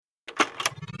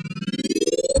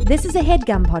This is a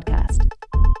HeadGum podcast.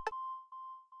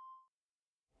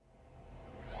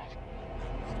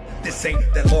 This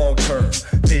ain't that long-term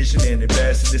vision and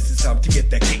investing. This is time to get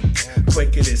that cake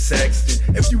quicker than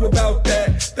Sexton. If you about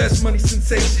that, that's money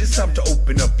sensation. It's time to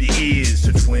open up your ears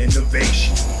to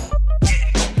Twinnovation.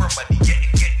 Getting Oprah money,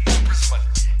 getting Oprah's money.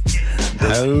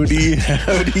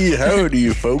 Howdy,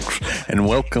 folks, and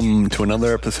welcome to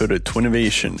another episode of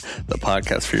Twinnovation, the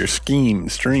podcast for your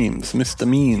schemes, dreams,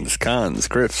 misdemeans, cons,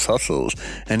 grifts, hustles.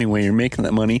 Anyway, you're making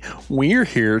that money, we're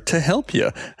here to help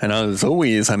you. And as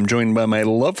always, I'm joined by my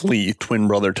lovely twin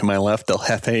brother to my left, El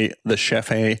Jefe, the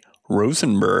Chef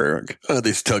Rosenberg.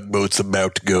 This tugboat's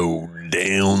about to go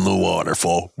down the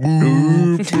waterfall.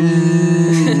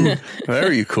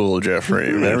 Very cool,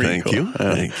 Jeffrey. Very Thank cool. you.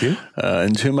 Thank you.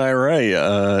 And to my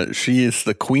right, she is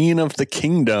the queen of the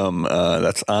kingdom.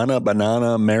 That's Anna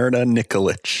Banana Merida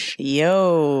Nikolic.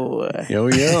 Yo.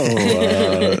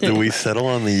 Do we settle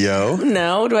on the yo?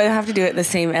 No, do I have to do it the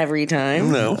same every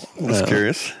time? No. I was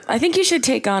curious. I think you should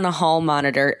take on a hall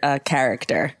monitor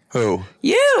character. Who?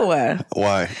 You.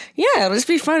 Why? Yeah, it'll just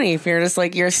be funny if you're just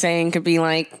like, your saying could be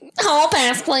like, hall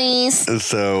pass, please.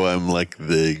 So I'm like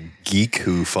the geek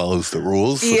who follows the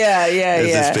rules? Yeah.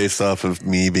 Is this based off of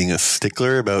me being a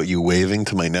stickler about you waving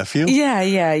to my nephew? Yeah.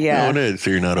 No, it is.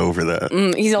 So you're not over that.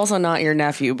 He's also not your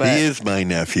nephew, but... He is my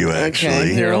nephew,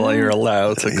 actually. Okay. You're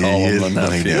allowed to call He him is a my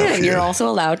nephew. Yeah, and you're also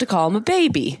allowed to call him a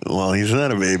baby. Well, he's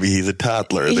not a baby. He's a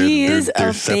toddler. He is they're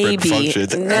a separate baby.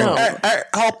 functions. No.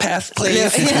 I'll pass,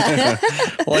 please.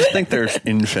 Well, I think there's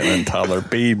infant and toddler.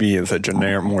 Baby is a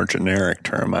more generic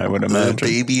term, I would imagine.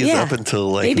 Baby is Yeah. up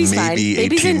until like Baby's fine. maybe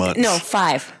Baby's 18 months. No,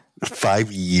 5.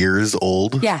 5 years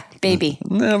old? Yeah, baby.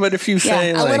 No, but if you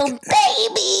say Yeah, a like, little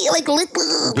baby, like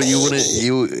little. But he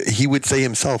would say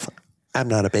himself, I'm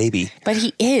not a baby. But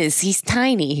he is. He's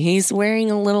tiny. He's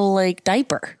wearing a little like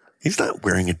diaper. He's not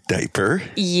wearing a diaper.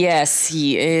 Yes,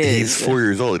 he is. He's 4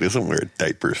 years old. He doesn't wear a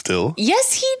diaper still.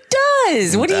 Yes, he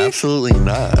does. What do you? Absolutely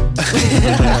not. this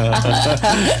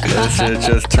shit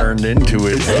just turned into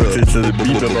it. It's the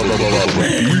beef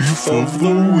of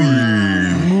the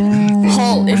week.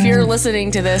 Hall, if you're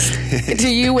listening to this, do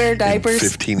you wear diapers?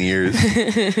 15 years.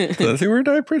 Does he wear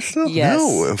diapers still? Yes.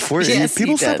 No, Yes,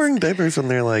 people he stop does. wearing diapers when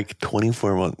they're like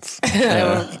 24 months.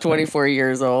 I'm 24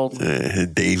 years old.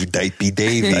 Davey.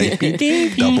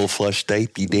 Double flush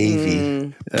Diapy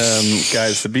Davey.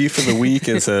 Guys, the beef of the week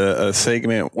is a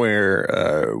segment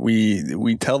where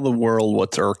we tell the world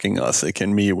what's irking us. It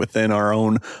can be within our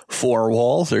own four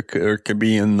walls, or it could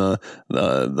be in the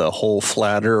whole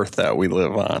flat earth that we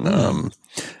live on.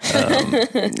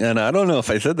 And I don't know if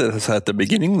I said this at the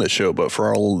beginning of the show, but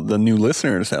for all the new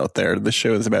listeners out there, the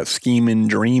show is about scheming,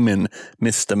 dreaming,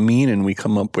 misdemeaning. We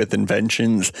come up with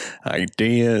inventions,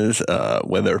 ideas,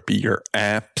 whether it be your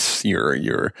apps,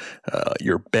 your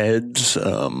beds.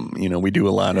 We do a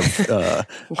lot of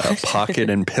pocket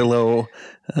and pillow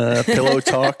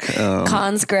talk.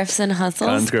 Cons, grifts, and hustles.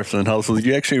 Cons, grifts, and hustles.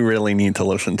 You actually really need to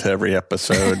listen to every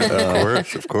episode.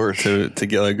 Of course. To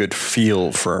get a good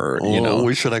feel for,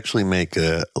 we should actually make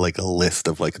a list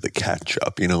of like the catch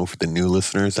up, for the new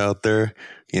listeners out there,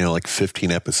 like 15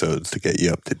 episodes to get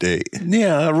you up to date.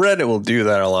 Yeah, Reddit will do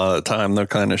that a lot of the time. They'll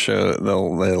kind of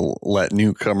they'll let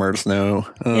newcomers know.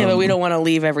 Yeah, but we don't want to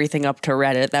leave everything up to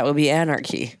Reddit. That would be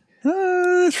anarchy.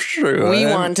 That's true. We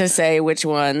want to say which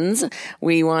ones.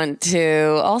 We want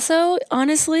to also,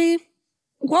 honestly,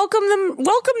 welcome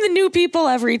the new people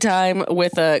every time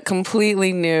with a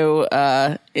completely new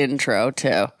intro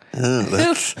too.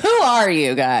 Who are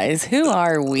you guys? Who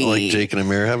are we? Like Jake and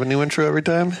Amir have a new intro every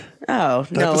time? Oh,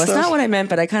 no, that's not what I meant,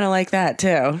 but I kind of like that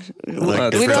too.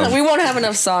 We won't have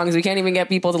enough songs. We can't even get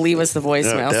people to leave us the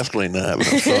voicemails. No, definitely not have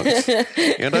enough songs.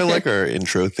 And I like our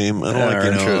intro theme. I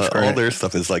don't all their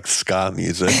stuff is like ska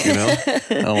music,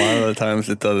 A lot of the times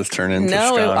it does turn into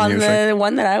ska on music. the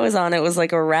one that I was on, it was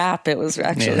like a rap. It was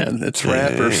actually... Yeah, it's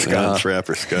rap or ska. Yeah, it's rap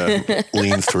or ska.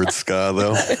 Leans towards ska,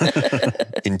 though.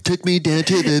 And took me down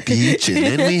to the beach, and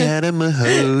then we had a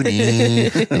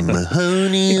Mahoney.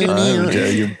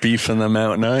 You're beefing them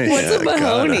out nice. What's a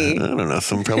Mahoney? I don't know.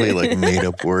 Some probably like made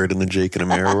up word in the Jake and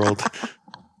Amir world.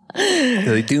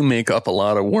 They do make up a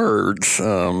lot of words,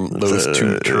 those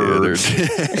two turds.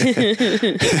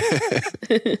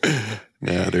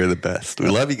 No, they're the best. We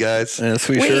love you guys. Yes,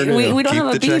 we sure do. We don't Keep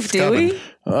have the a beef, checks do coming. we?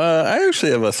 I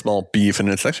actually have a small beef, and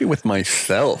it's actually with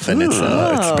myself, and it's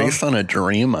based on a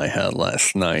dream I had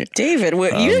last night. David,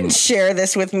 you didn't share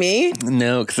this with me.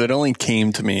 No, because it only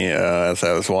came to me as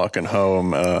I was walking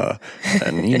home,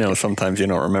 and sometimes you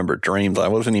don't remember dreams. I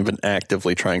wasn't even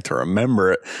actively trying to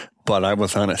remember it, but I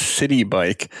was on a city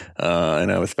bike,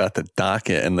 and I was about to dock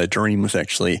it, and the dream was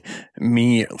actually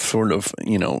me sort of,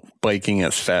 biking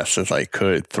as fast as I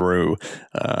could through,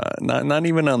 not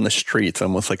even on the streets,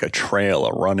 almost like a trail,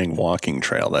 a running, walking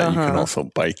trail that you can also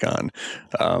bike on.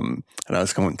 And I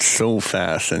was going so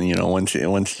fast, and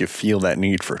once you feel that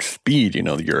need for speed,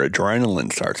 your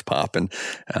adrenaline starts popping,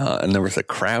 and there was a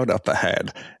crowd up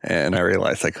ahead, and I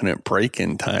realized I couldn't brake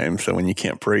in time. So when you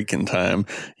can't brake in time,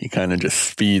 you kind of just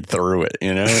speed through it,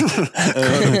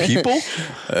 Crowd of people?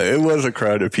 It was a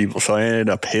crowd of people, so I ended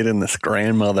up hitting this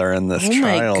grandmother and this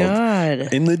child my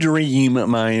God. in the dream,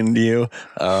 mind you.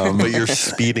 But you're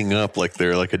speeding up like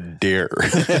they're like a deer.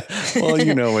 Well,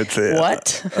 it's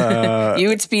What? You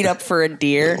would speed up for a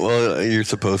deer? Well, you're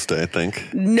supposed to, I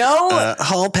think. No.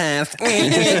 hall pass.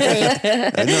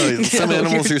 I know some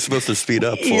animals you're supposed to speed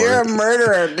up for. You're a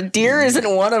murderer. The deer isn't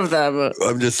one of them.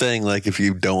 I'm just saying, like, if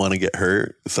you don't want to get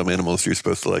hurt, some animals you're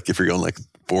supposed to, like, if you're going like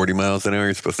 40 miles an hour,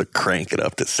 you're supposed to crank it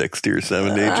up to 60 or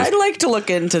 70. I'd like to look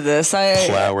into this.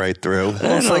 Plow right through.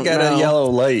 Well, it's like at know. a yellow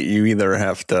light, you either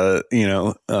have to,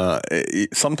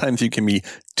 sometimes you can be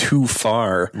too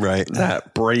far. Right.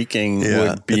 That braking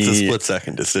would be it's a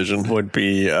split-second decision. Would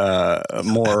be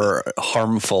more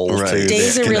harmful. Right. To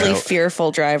Dave's a the- really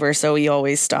fearful driver, so we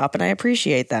always stop, and I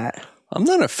appreciate that. I'm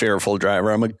not a fearful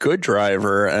driver. I'm a good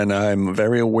driver, and I'm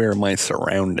very aware of my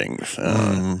surroundings.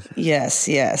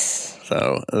 Yes.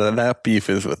 So that beef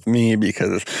is with me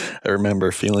because I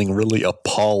remember feeling really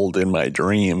appalled in my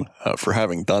dream for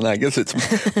having done that. I guess it's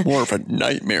more of a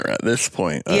nightmare at this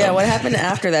point. Yeah, what happened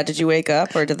after that? Did you wake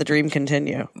up, or did the dream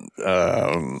continue?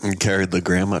 And carried the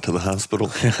grandma to the hospital.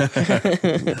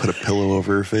 Put a pillow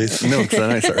over her face. No, because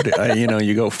then I started,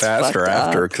 you go faster fucked up.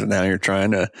 after because now you're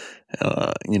trying to,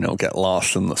 get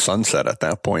lost in the sunset at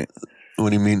that point. What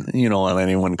do you mean? You don't want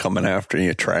anyone coming after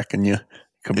you, tracking you.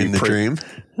 Could In the dream?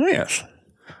 Oh, yes.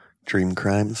 Dream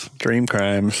crimes? Dream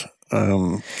crimes.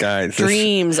 Guys.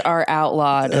 Dreams are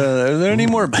outlawed. Are there any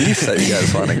more beefs that you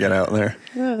guys want to get out there?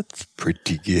 That's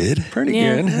pretty good. Pretty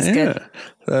Yeah, good. that's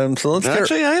good. So let's get...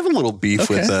 Actually, I have a little beef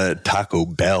Okay. with Taco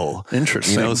Bell.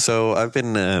 Interesting. So I've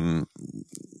been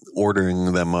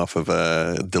ordering them off of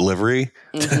a delivery,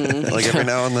 like every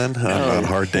now and then on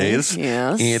hard days.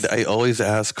 Yes. And I always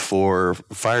ask for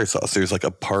fire sauce. There's like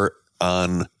a part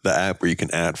on the app where you can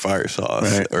add fire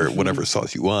sauce or whatever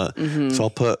sauce you want. So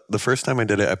the first time I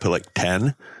did it, I put like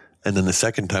 10. And then the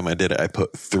second time I did it, I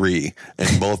put 3.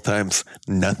 And both times,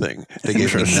 nothing. They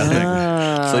gave me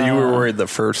nothing. So you were worried the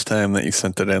first time that you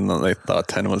sent it in that they thought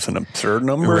 10 was an absurd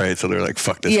number? Right. So they're like,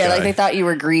 fuck this Yeah, guy. like they thought you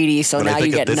were greedy, so but now I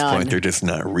think you at get this none. point, they're just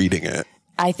not reading it.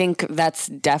 I think that's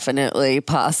definitely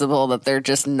possible that they're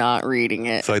just not reading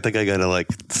it. So I think I got to like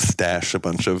stash a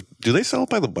bunch of. Do they sell it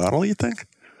by the bottle, you think?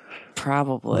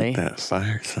 Probably. That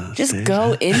fire sauce. Just dude.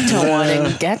 go into one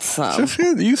and get some. Just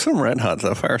use some Red Hots.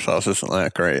 That fire sauce isn't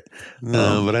that great.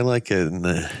 No, but I like it in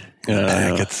the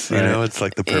packets. right. It's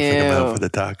like the perfect Ew. amount for the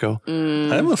taco.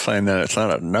 I almost find that it's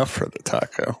not enough for the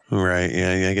taco. Right.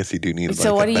 Yeah. I guess you do need.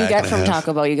 So like what a do you bag get and a from half.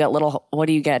 Taco Bell? You get little. What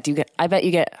do you get? I bet you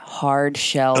get hard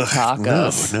shell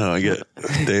tacos. No, I get.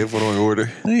 Dave, what do I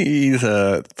order? These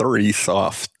 3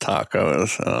 soft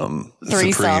tacos.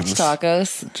 3 Supremes. soft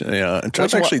tacos. Yeah,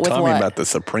 Josh Which- actually with taught me what? about the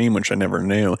Supreme, which I never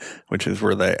knew, which is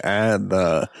where they add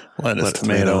the lettuce,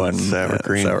 tomato, and sour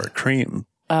cream. Sour cream.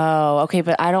 Oh, okay,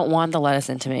 but I don't want the lettuce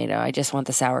and tomato. I just want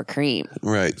the sour cream.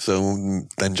 Right. So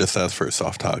then just ask for a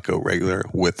soft taco, regular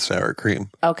with sour cream.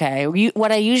 Okay.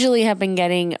 What I usually have been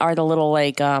getting are the little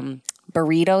like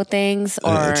burrito things,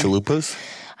 or Chalupas.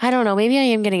 I don't know. Maybe I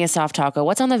am getting a soft taco.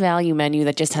 What's on the value menu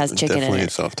that just has chicken Definitely in a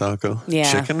it? soft taco.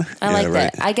 Yeah, Chicken. I like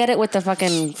right. that. I get it with the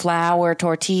fucking flour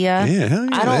tortilla. Yeah, hell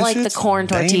yeah, I don't that like the shit's corn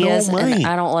tortillas, dynamite. and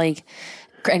I don't like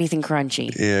anything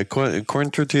crunchy. Yeah, corn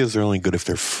tortillas are only good if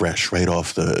they're fresh right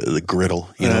off the griddle.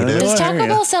 You know, Dave? Does I Taco hear ya.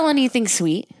 Bell sell anything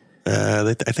sweet?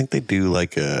 I think they do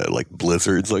like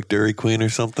blizzards, like Dairy Queen or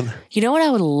something. You know what I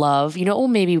would love? You know what will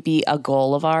maybe be a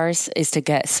goal of ours is to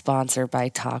get sponsored by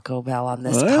Taco Bell on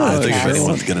this I think if podcast.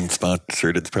 anyone's getting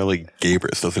sponsored, it's probably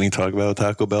Gabrus. Doesn't he talk about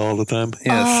Taco Bell all the time?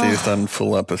 Yes, he's done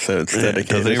full episodes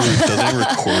dedicated. Doesn't he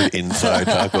record inside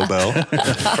Taco Bell?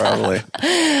 Probably.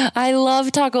 I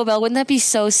love Taco Bell. Wouldn't that be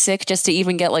so sick just to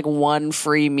even get like one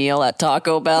free meal at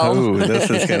Taco Bell? Ooh, this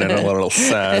is getting a little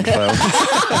sad, folks.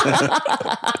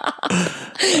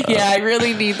 Yeah, I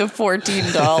really need the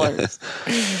 $14.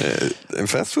 And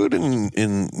fast food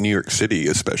in New York City,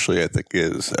 especially, I think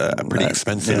is pretty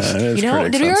expensive. Yeah, it is You know, pretty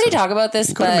did we already expensive. talk about this?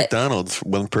 You go to But McDonald's,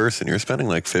 one person, you're spending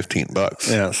like $15.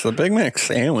 Yeah, so the Big Mac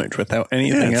sandwich without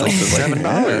anything it's else like is like $7.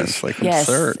 yeah, it's like yes,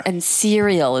 absurd. and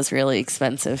cereal is really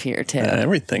expensive here too.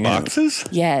 Everything is. Boxes?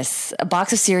 Yes, a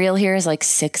box of cereal here is like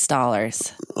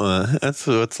 $6. That's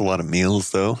a lot of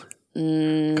meals, though.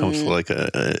 Comes to like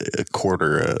a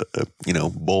quarter,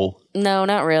 bowl. No,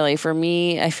 not really. For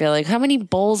me, I feel like how many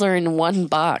bowls are in one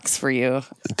box for you?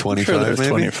 25, Sure, there's maybe?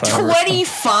 25. or something.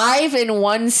 25 in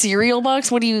one cereal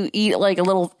box? What do you eat? Like a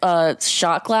little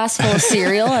shot glass full of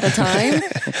cereal at a time?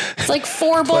 It's like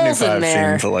 4 bowls in 25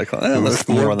 there. seems like that's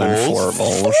Four more than 4 bowls?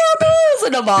 bowls. 4 bowls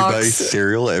in a You buy box.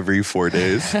 cereal every 4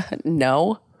 days.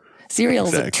 No. Cereal's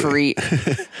Exactly. a treat.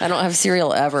 I don't have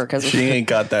cereal ever because She ain't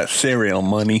got that cereal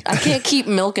money. I can't keep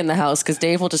milk in the house because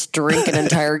Dave will just drink an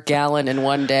entire gallon in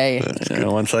one day.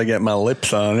 Once I get my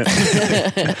lips on it,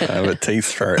 I have a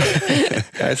taste for it.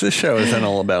 Guys, this show isn't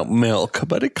all about milk,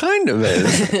 but it kind of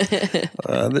is.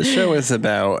 This show is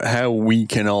about how we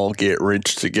can all get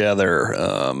rich together,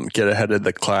 get ahead of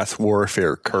the class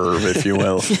warfare curve, if you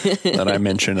will, that I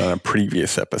mentioned on a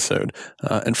previous episode.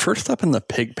 And first up in the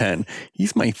pig pen,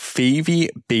 he's my favy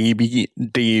baby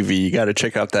Davey. You got to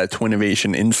check out that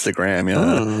Twinnovation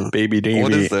Instagram, baby Davey.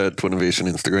 What is that Twinnovation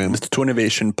Instagram? It's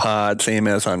Twinnovation Pod, same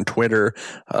as on Twitter.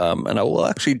 And I will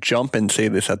actually jump and say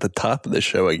this at the top of the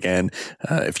show again.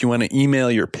 If you want to email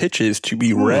your pitches to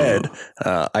be read,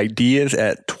 ideas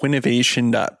at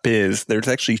twinnovation.biz. There's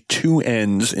actually 3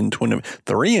 N's in Twinnovation.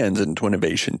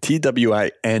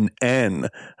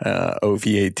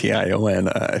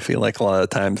 TWINN, I feel like a lot of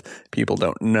times people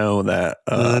don't know that.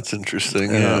 That's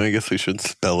interesting. Yeah, I guess we should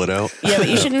spell it out. Yeah, but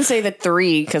you shouldn't say the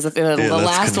 3 because the that's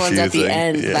last one's at the confusing.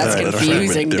 end. Yeah, that's that's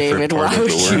confusing, a different David. part Why of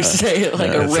would the you word. say it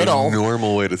like a It's riddle? a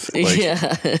normal way to say like Yeah.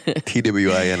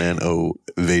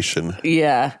 TWINNovation.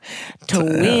 Yeah.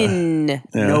 Twin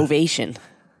novation.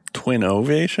 Twin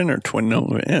ovation or twin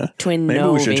no? Yeah. Twin Maybe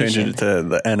we should change novation. it to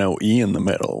the NOE in the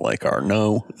middle, like our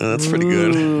no. That's pretty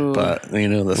good. But, the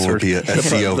It search. would be a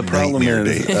SEO The problem nightmare,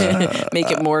 is, Dave. Make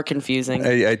it more confusing.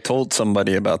 I told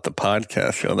somebody about the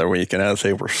podcast the other week, and as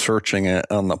they were searching it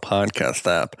on the podcast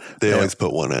app, They always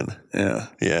put one in. yeah.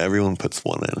 Yeah, everyone puts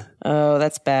one in. Oh,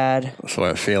 that's bad. So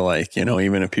I feel like,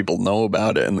 even if people know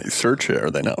about it and they search it, are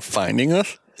they not finding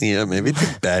us? Yeah, maybe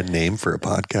it's a bad name for a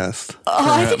podcast.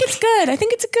 Oh, I think it's good. I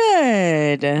think it's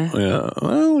good. Yeah.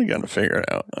 Well, we got to figure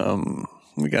it out.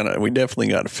 We definitely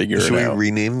got to figure Should it we out.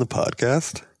 rename the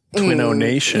podcast? Twinno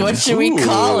Nation. What should we Ooh.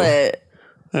 call it?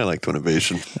 I like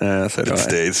Twinnovation. So do It I.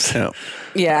 stays. Yeah.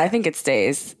 Yeah, I think it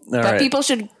stays. But right.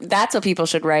 that's what people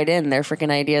should write in, their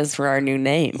freaking ideas for our new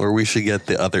name. Or we should get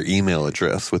the other email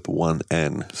address with one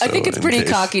N. I think it's in pretty case-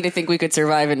 cocky to think we could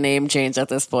survive a name change at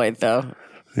this point, though.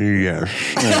 Yeah.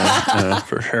 Yeah,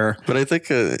 for sure. But I think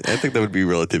that would be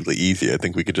relatively easy. I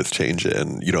think we could just change it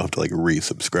and you don't have to like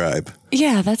resubscribe.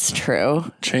 Yeah, that's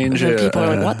true. Change And then it. people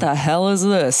are like, what the hell is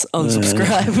this?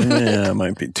 Unsubscribe. Yeah, it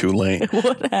might be too late.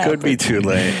 Could be too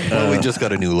late. Well, we just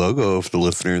got a new logo. If the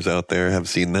listeners out there have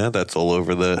seen that, that's all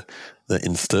over the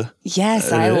Insta.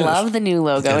 Yes, I is. love the new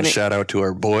logo. And And shout out to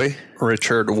our boy.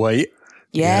 Richard White.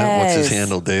 Yeah. What's his yes.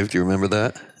 handle, Dave? Do you remember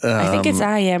that? I think it's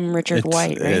I am Richard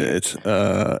White, right? It's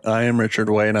I am Richard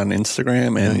White on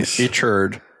Instagram and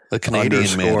Ichard A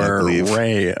Canadian man, I believe.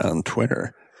 Ray on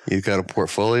Twitter. He's got a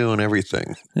portfolio and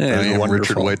everything. Yeah, I it's am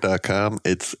wonderful. richardwhite.com.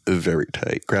 It's very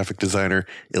tight. Graphic designer,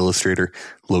 illustrator,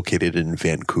 located in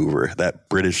Vancouver, that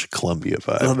British Columbia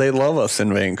vibe. Oh, they love us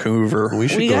in Vancouver. We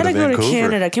should We go gotta to go to Vancouver.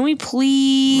 Canada. Can we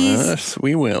please? Yes,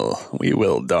 we will. We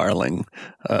will, darling.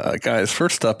 Guys,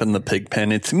 first up in the pig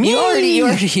pen, it's me. You already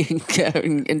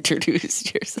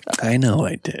introduced yourself. I know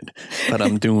I did, but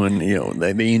I'm doing,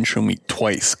 they intro me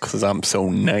twice because I'm so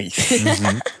nice.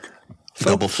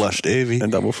 Double flush Davy.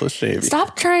 And double flush Davey.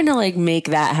 Stop trying to make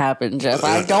that happen, Jeff.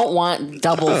 I don't want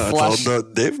double flush.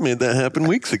 Dave made that happen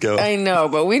weeks ago. I know,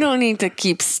 but we don't need to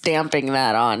keep stamping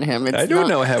that on him. It's I don't not-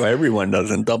 know how everyone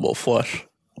doesn't double flush.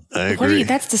 I What do agree. you,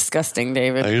 that's disgusting,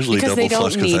 David. I usually because they double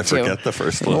don't flush because I need to. forget the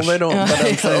first Well, flush. they don't, but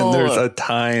I'm saying there's Oh. a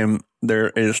time, there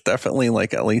is definitely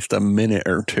at least a minute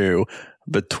or two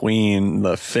between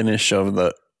the finish of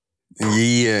the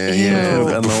Yeah. Ew.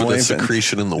 And the Before the wiping.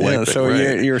 secretion in the wiping, so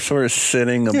right? you're sort of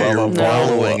sitting above Yeah, a you're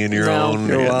bottle. wallowing in your No. own.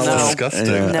 You're Yeah, wallowing. it's disgusting.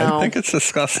 Yeah, No. I think it's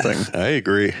disgusting. I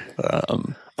agree.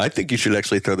 I think you should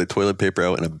actually throw the toilet paper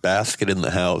out in a basket in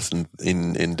the house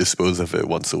and dispose of it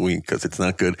once a week because it's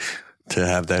not good to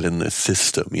have that in the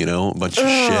system, you know, a bunch of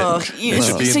shit. It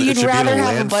should be So in- it you'd should be in rather a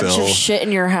have a bunch of landfill, shit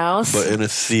in your house? but in a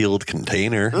sealed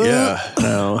container. Yeah,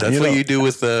 No, that's what don't- you do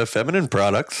with the feminine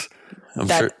products. I'm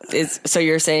sure That is, so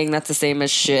you're saying that's the same as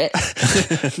shit?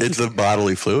 it's a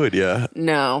bodily fluid. Yeah,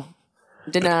 No.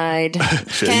 Denied. You're gonna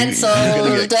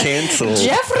Cancelled. get canceled.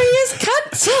 Jeffrey is I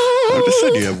cancelled. just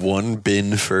said you have one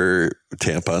bin for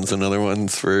tampons, another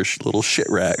one's for little shit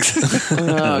rags.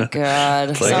 Oh,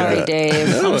 God. Sorry,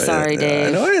 Dave. I'm sorry, I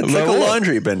Dave. know it's like a No.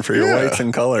 laundry bin for your Yeah. whites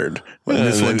and colored. When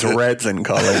this one's reds and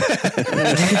colored.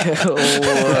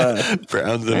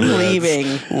 Browns and I'm reds. leaving.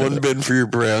 One bin for your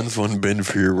browns, one bin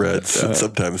for your reds. And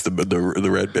sometimes the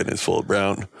red bin is full of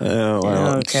brown. Oh,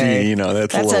 well, Okay. gee, you know,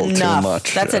 that's a That's little enough. too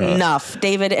much. That's enough,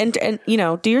 David. And you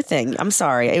know, do your thing. I'm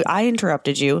sorry. I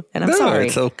interrupted you, and I'm No, sorry.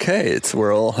 it's okay.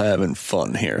 We're all having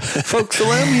fun here. Folks,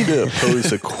 allow me to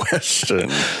pose a question.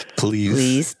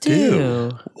 Please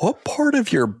do. What part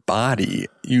of your body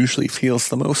usually feels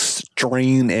the most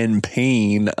strain and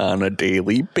pain on a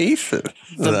daily basis?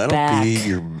 That'll back. be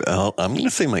your. I'm going to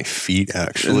say my feet,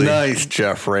 actually. Nice,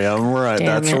 Jeffrey. I'm right.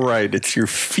 Damn That's it. right. It's your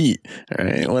feet. All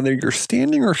right. Whether you're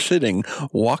standing or sitting,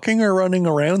 walking or running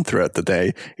around throughout the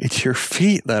day, it's your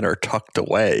feet that are tucked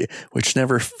away, which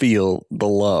never feel the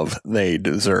love they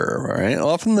deserve. All right.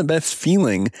 Often the best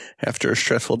feeling after a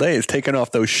stressful day is taking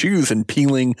off those shoes and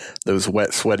peeling those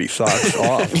wet, sweaty socks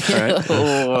off. Right?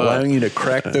 Allowing you to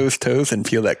crack those toes and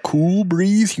feel that cool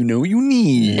breeze you know you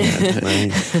need.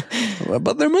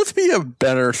 But there must be a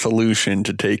better solution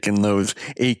to taking those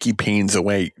achy pains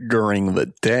away during the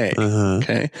day.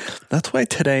 Okay. That's why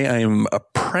today I am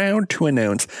proud to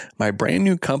announce my brand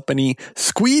new company,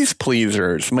 Squeeze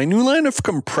Pleasers, my new line of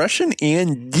compression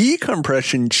and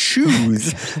decompression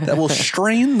shoes that will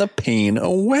strain the pain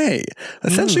away.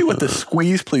 Essentially, what the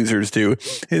Squeeze Pleasers do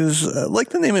is, like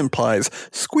the name implies,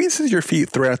 squeezes your feet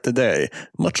throughout the day,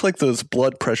 much like those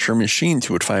blood pressure machines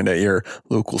you would find at your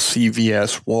local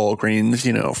CVS, Walgreens,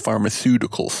 you know,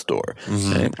 pharmaceutical store.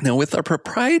 Okay? Now, with our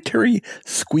proprietary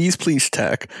Squeeze Please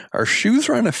tech, our shoes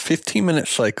are on a 15-minute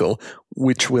cycle,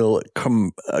 which will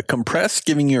compress,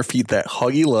 giving your feet that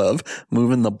huggy love,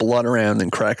 moving the blood around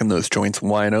and cracking those joints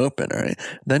wide open. All right.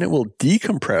 Then it will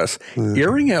decompress,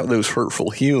 airing out those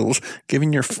hurtful heels,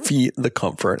 giving your feet the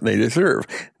comfort they deserve.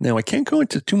 Now, I can't go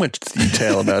into too much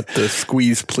detail about the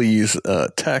Squeeze Please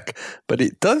tech, but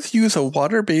it does use a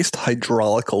water-based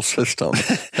hydraulical system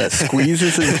that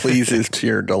squeezes and pleases to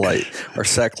your delight. Our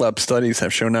SAC Lab studies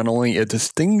have shown not only a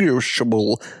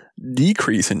distinguishable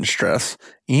decrease in stress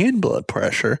and blood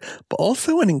pressure, but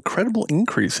also an incredible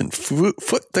increase in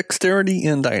foot dexterity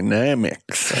and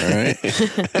dynamics. All right.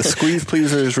 The Squeeze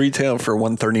Pleasers retail for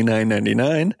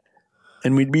 $139.99,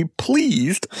 and we'd be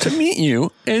pleased to meet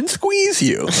you and squeeze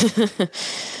you.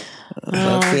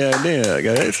 That's the idea,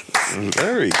 guys.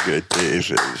 Very good,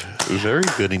 David. Very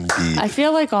good indeed. I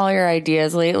feel like all your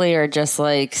ideas lately are just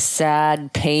like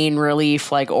sad pain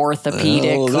relief, like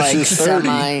orthopedic, Oh, this like is 30.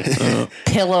 semi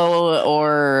pillow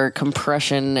or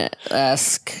compression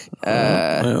esque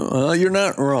Well, you're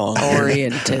not wrong.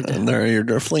 oriented. There, you're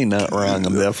definitely not wrong.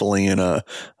 I'm definitely in a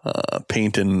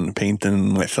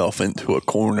painting myself into a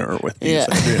corner with these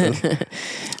ideas.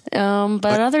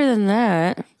 But other than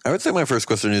that, I would say my first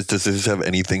question is, does this have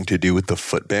anything to do with the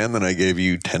footband that I gave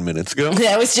you 10 minutes ago?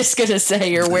 I was just gonna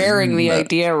say you're wearing the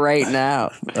idea right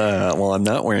now. Well, I'm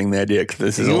not wearing the idea because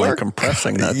this is You only are-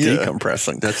 compressing, not Yeah.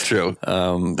 decompressing. That's true.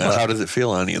 How does it feel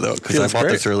on you, though? Because I Feels bought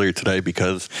great. this earlier today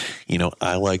because, you know,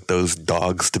 I like those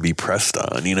dogs to be pressed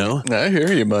on, you know? I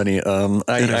hear you, buddy. And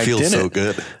it feels so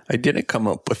good. I didn't come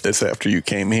up with this after you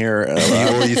came here.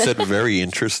 You said very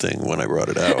interesting when I brought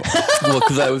it out. Well,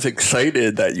 because I was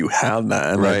excited that you had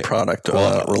that and that product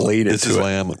related This to is it.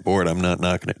 why I'm on board. I'm not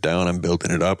knocking it down. I'm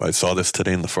building it up. I saw this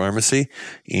today in the pharmacy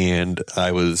and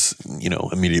I was, you know,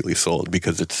 immediately sold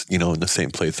because it's, you know, in the same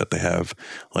place that they have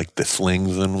like the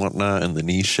slings and whatnot and the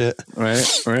knee shit. Right.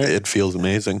 It feels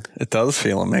amazing. It does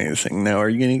feel amazing. Now, are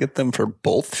you going to get them for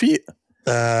both feet?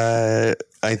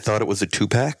 I thought it was a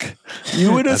 2-pack.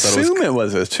 You would I thought it was- assume it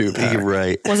was a 2-pack. You're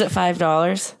right. Was it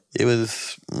 $5? It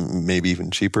was maybe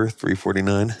even cheaper,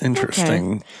 $3.49.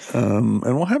 Interesting.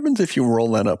 And what happens if you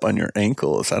roll that up on your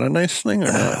ankle? Is that a nice thing or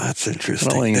not? That's I interesting.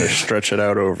 don't want you to stretch it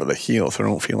out over the heel, so I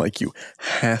don't feel like you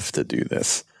have to do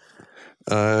this.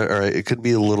 All right, it could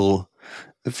be a little.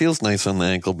 It feels nice on the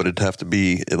ankle, but it'd have to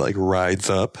be, it like rides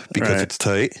up because Right. it's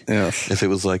tight. Yes. If it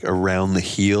was like around the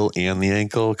heel and the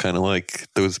ankle, kind of like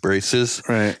those braces.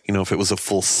 Right. You know, if it was a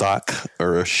full sock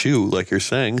or a shoe, like you're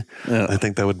saying, Yeah. I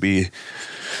think that would be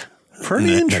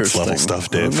Pretty interesting. Next level stuff,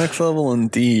 Dave. Next level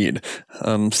indeed.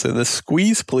 So the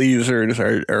squeeze pleasers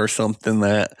are something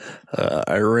that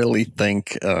I really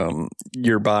think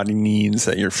your body needs,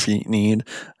 that your feet need.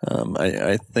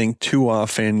 I think too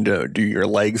often do your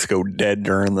legs go dead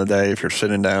during the day if you're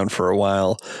sitting down for a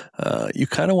while. You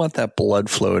kind of want that blood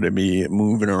flow to be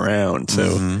moving around.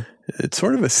 So it's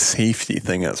sort of a safety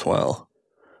thing as well.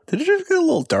 Did it just get a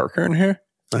little darker in here?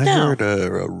 I heard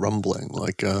a rumbling,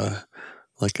 like a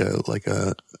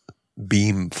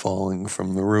beam falling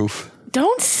from the roof.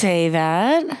 Don't say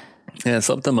that. Yeah,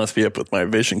 something must be up with my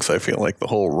vision because I feel like the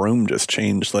whole room just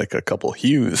changed like a couple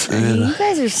hues. You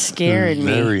guys are scaring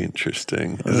me. Very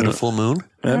interesting. Is it a full moon?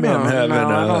 I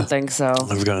don't think so.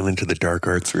 I've gotten into the dark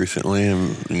arts recently,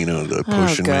 and the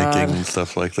potion making and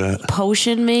stuff like that.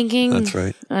 Potion making? That's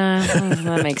right.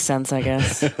 That makes sense, I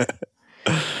guess.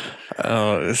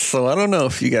 So I don't know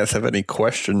if you guys have any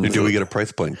questions. Do we get a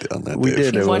price point on that? We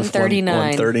Dave? did. It was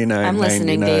 $139. $139. I'm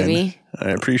listening, Davey. I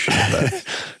appreciate that.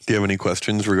 Do you have any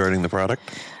questions regarding the product?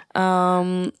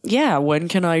 Yeah. When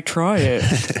can I try it?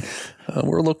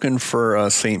 We're looking for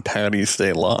St. Patty's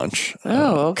Day launch.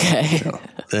 Oh, okay.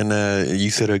 And you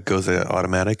said it goes at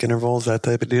automatic intervals, that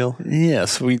type of deal?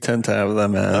 Yes, we tend to have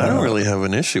them at... I don't really have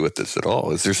an issue with this at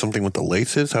all. Is there something with the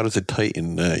laces? How does it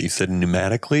tighten? You said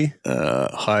pneumatically?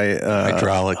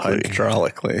 Hydraulically.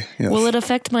 Hydraulically, yes. Will it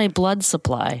affect my blood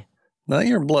supply? Not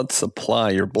your blood supply,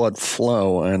 your blood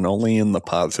flow, and only in the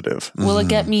positive. Will it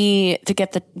get me to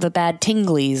get the bad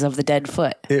tinglies of the dead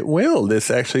foot? It will. This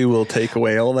actually will take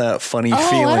away all that funny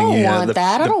feeling. I don't you want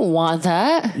that. I don't want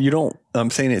that. You don't. I'm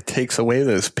saying it takes away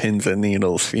those pins and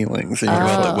needles feelings in your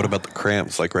foot. What about the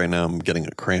cramps? Like right now, I'm getting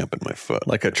a cramp in my foot.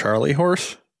 Like a Charlie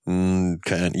horse?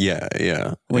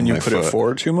 Yeah. When you my put it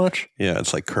forward too much? Yeah,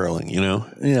 it's like curling,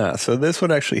 Yeah, so this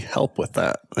would actually help with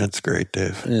that. That's great,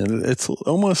 Dave. Yeah, it's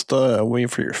almost a way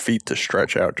for your feet to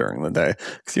stretch out during the day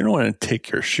because you don't want to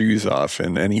take your shoes off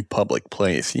in any public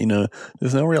place.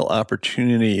 There's no real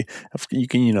opportunity. You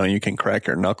can crack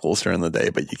your knuckles during the day,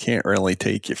 but you can't really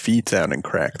take your feet out and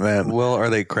crack them. Well,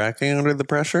 are they cracking under the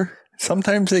pressure?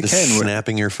 Sometimes they Just can.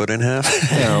 Snapping your foot in half?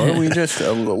 No, a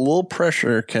little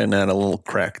pressure can add a little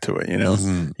crack to it,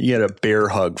 You get a bear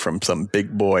hug from some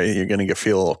big boy, you're going to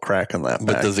feel a little crack in that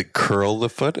back. But does it curl the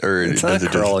foot? Or it's does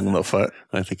not curling the foot.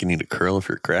 I think you need to curl if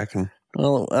you're cracking.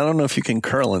 Well, I don't know if you can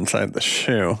curl inside the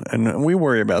shoe. And we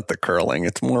worry about the curling.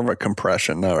 It's more of a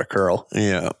compression, not a curl.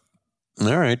 Yeah.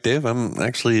 All right, Dave. I'm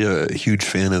actually a huge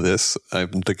fan of this.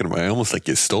 I've been thinking I almost like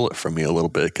you stole it from me a little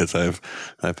bit because I've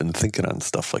been thinking on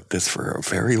stuff like this for a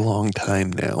very long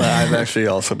time now. I've actually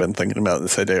also been thinking about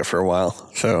this idea for a while.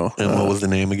 So, and what was the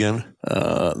name again?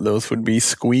 Those would be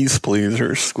squeeze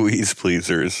pleasers. Squeeze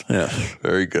pleasers. Yeah,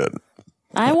 very good.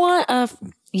 I want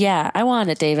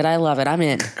it, David. I love it. I'm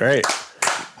in. Great.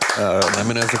 I'm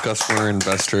in as a customer,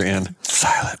 investor, and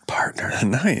silent partner.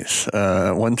 Nice.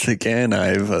 Once again,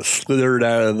 I've slithered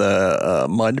out of the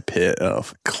mud pit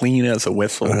clean as a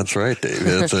whistle. That's right,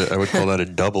 Dave. I would call that a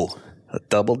double. A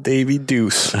double Davy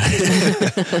Deuce.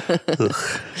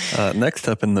 Next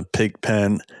up in the pig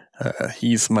pen,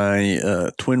 he's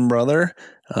my twin brother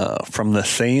from the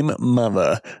same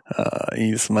mother.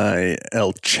 He's my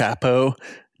El Chapo.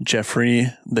 Jeffrey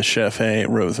the Chef A.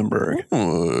 Rosenberg.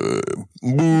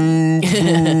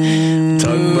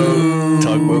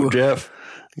 Tugboat Jeff.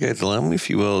 Guys, allow me, if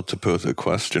you will, to pose a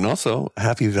question. Also,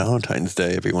 happy Valentine's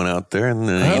Day, everyone out there. And,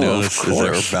 this is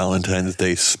our Valentine's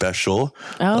Day special.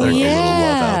 Oh, There's yeah. a little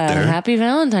love out there. Happy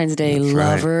Valentine's Day, That's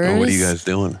lovers. Right. What are you guys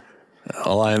doing?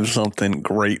 Well, I have something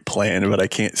great planned, but I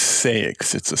can't say it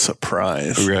because it's a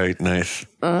surprise. Right, nice.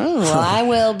 Oh, well, I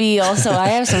will be also. I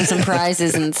have some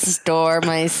surprises in store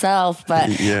myself,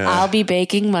 but I'll be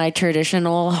baking my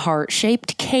traditional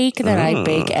heart-shaped cake that I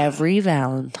bake every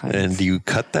Valentine's. And do you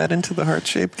cut that into the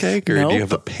heart-shaped cake, or do you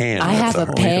have a pan? I have a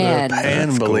pan.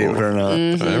 Pan, believe it or not.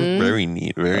 Very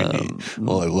neat, very neat.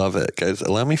 Well, I love it. Guys,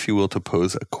 allow me, if you will, to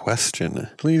pose a question.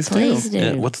 Please do. Please do.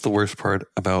 And what's the worst part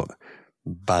about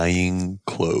buying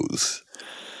clothes?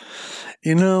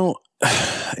 I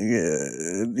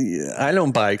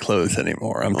don't buy clothes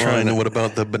anymore. I'm trying to. What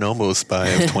about the Bonomo spy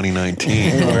of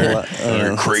 2019?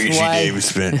 where Crazy Dave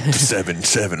spent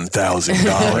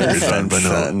 $7,000 on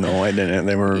Bonomo. No, I didn't.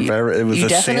 They were very. It was You a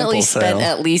definitely sample spent sale.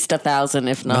 at least 1,000,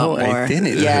 if not No, I more.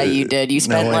 didn't. Yeah, you did. You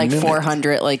spent No, I like didn't.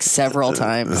 400, like several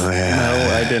times. No,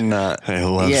 I did not. I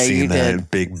love Yeah, seeing you that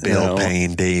did. big bill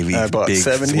paying Davey. I bought big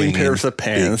 17 swinging, pairs of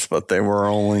pants, but they were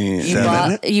only You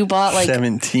bought like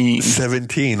 17.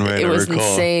 17, right? it I was recall.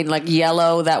 insane. Like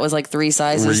yellow, that was like 3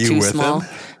 sizes Were you too with small. him?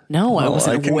 No, I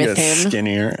wasn't can with get him.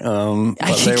 skinnier, but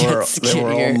could they get were all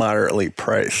skinnier. moderately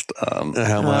priced.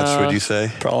 How much would you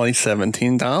say? Probably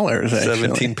 $17. Actually.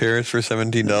 17 pairs for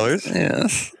 $17?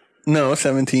 Yes. No,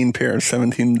 17 pairs,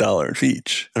 $17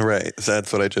 each. Right. So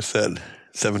that's what I just said.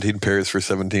 17 pairs for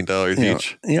 $17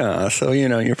 each. Yeah, so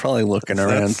you're probably looking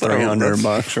around That's $300 or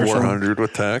something. 400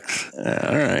 with tax. All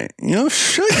right,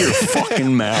 shut your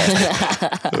fucking mouth.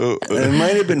 It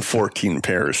might have been 14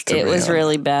 pairs. It was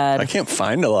really I bad. can't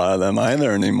find a lot of them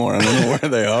either anymore. I don't know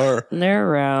where they are. They're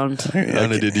around.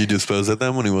 Anna, did you dispose of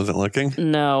them when he wasn't looking?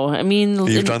 No, I mean,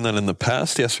 You've done that in the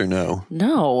past, yes or no?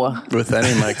 no. With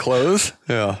any of my clothes?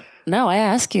 Yeah. No, I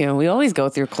ask you. We always go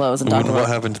through clothes and talk What about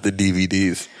happened to the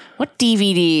DVDs? what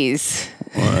DVDs.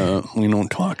 We don't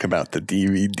talk about the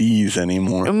DVDs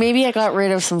anymore. Maybe I got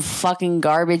rid of some fucking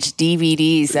garbage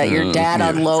DVDs that your dad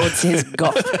unloads his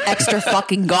extra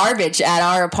fucking garbage at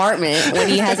our apartment when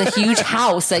he has a huge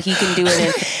house that he can do it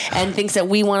in and thinks that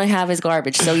we want to have his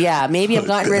garbage. So yeah, maybe I've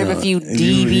gotten rid of a few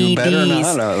DVDs. You better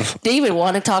not have. David,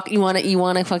 want to talk? You want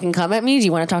to fucking come at me? Do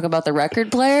you want to talk about the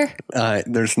record player?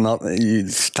 There's not. You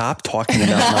stop talking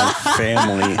about my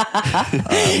family.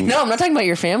 No, I'm not talking about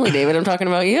your family, David. I'm talking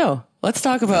about you. Let's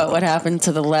talk about what happened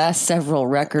to the last several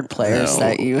record players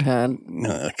that you had.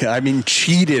 I've been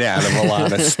cheated out of a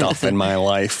lot of stuff in my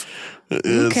life.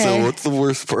 Okay. So what's the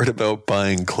worst part about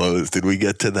buying clothes? Did we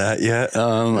get to that yet?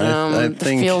 I It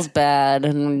think feels bad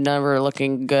and never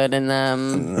looking good in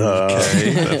them. Okay,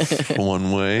 that's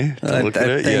one way to look at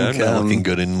I it. think, Not looking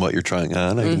good in what you're trying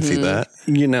on. I can see that.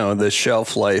 the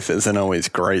shelf life isn't always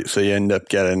great, so you end up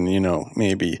getting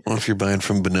maybe. Well, if you're buying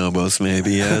from Bonobos,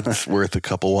 maybe it's worth a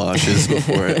couple washes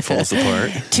before it falls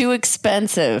apart. Too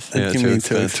expensive. Yeah, can too be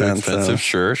too expensive. expensive.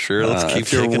 Sure. Let's keep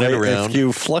If your shaking it weight- around. If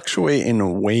you fluctuate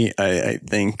in weight, I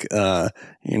think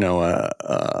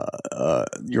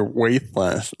your weight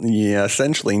loss, you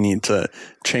essentially need to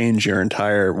change your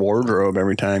entire wardrobe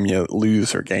every time you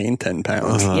lose or gain 10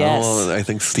 pounds. Yes. Well, I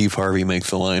think Steve Harvey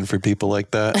makes a line for people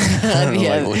like that.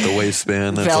 Yeah. Like with the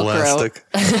waistband that's Velcro. elastic.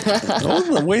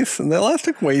 The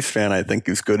elastic waistband, I think,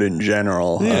 is good in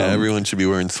general. Yeah, everyone should be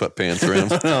wearing sweatpants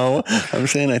around. No, I'm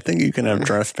saying I think you can have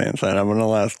dress pants that have an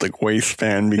elastic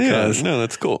waistband Yeah, because, no,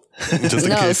 that's cool. Just in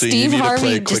No, case you Steve need to Harvey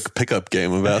play a quick just- pickup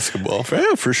game of basketball.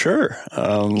 yeah, for sure.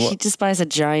 He just buys a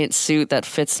giant suit that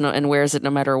fits and wears it no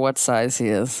matter what size he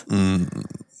is.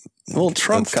 Well,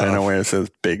 Trump That's kind of tough. wears those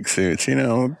big suits.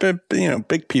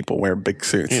 Big people wear big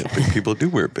suits. Yeah, big people do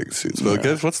wear big suits. Well,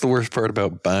 guys, what's the worst part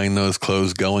about buying those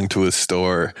clothes, going to a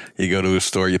store? You go to a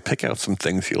store, you pick out some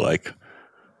things you like.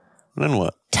 Then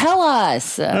what? Tell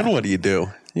us. Then what do you do?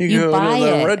 You go buy to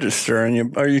the it. register and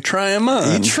you try them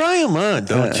on. You try them on,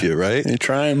 don't you, right? You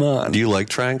try them on. Do you like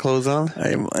trying clothes on?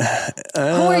 Who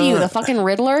are you, the fucking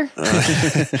Riddler?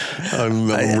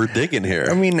 We're digging here.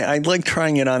 I mean, I like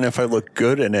trying it on if I look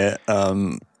good in it.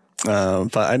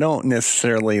 But I don't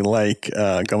necessarily like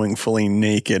going fully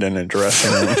naked in a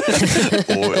dressing room.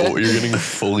 Oh, you're getting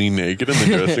fully naked in the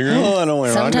dressing room? Well, I don't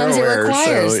wear Sometimes it underwear,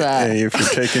 requires so that. if you're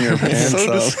taking your pants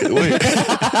off.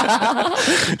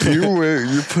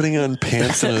 You're putting on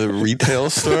pants in a retail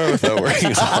store without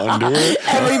wearing underwear?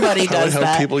 Everybody does How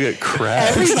that. people get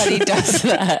cracked? Everybody does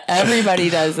that. Everybody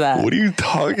does that. What are you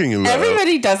talking about?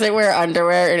 Everybody doesn't wear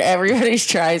underwear, and everybody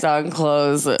tries on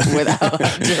clothes without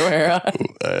underwear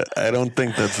on. I don't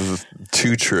think that's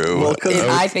too true. Well, 'cause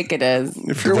I think it is.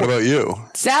 What about you?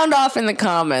 Sound off in the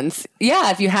comments.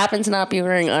 Yeah, if you happen to not be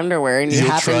wearing underwear and you You'll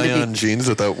happen try to be. on jeans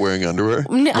without wearing underwear?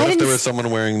 No, I What if didn't there was s- someone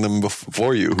wearing them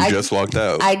before you who just walked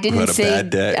out? I who didn't had a say. bad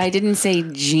day? I didn't say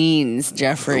jeans,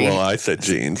 Jeffrey. Well, I said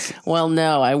jeans. Well,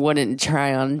 no, I wouldn't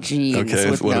try on jeans Okay,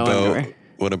 with so what no about underwear.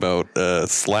 what about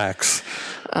slacks?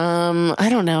 I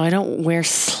don't know. I don't wear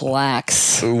slacks.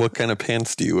 So what kind of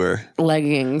pants do you wear?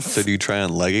 Leggings. So do you try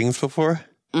on leggings before?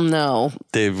 No.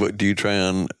 Dave, do you try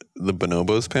on the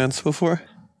Bonobos pants before?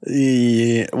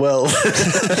 Yeah, well,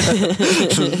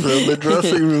 the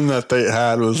dressing room that they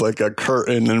had was like a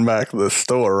curtain in the back of the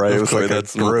store, right? It was like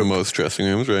that's a group. most dressing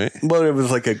rooms, right? But it was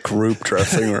like a group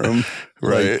dressing room.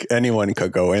 Right. Like anyone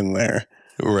could go in there.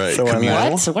 Right. So I'm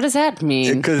communal? What? So what does that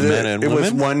mean? Because Men and it was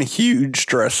women? one huge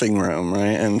dressing room,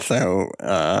 right? And so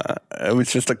it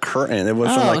was just a curtain. It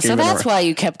wasn't Oh, like so even that's why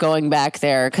you kept going back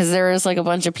there, because there was like a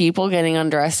bunch of people getting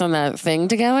undressed on that thing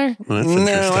together. Well, that's No,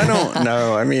 interesting. I don't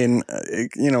know. I mean,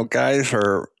 guys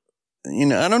are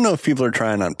I don't know if people are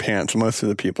trying on pants. Most of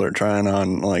the people are trying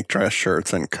on like dress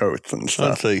shirts and coats and I'd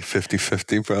stuff. say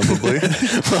 50-50 probably.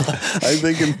 I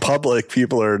think in public,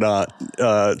 people are not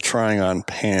trying on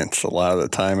pants a lot of the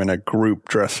time in a group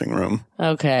dressing room.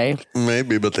 Okay.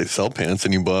 Maybe, but they sell pants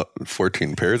and you bought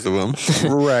 14 pairs of them.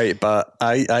 Right, but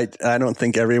I don't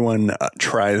think everyone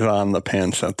tries on the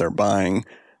pants that they're buying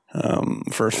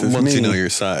versus Once me. you know your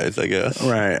size, I guess.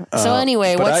 Right. So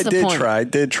anyway, but what's the point? I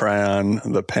did try on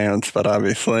the pants, but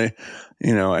obviously,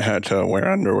 I had to wear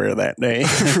underwear that day.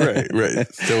 Right.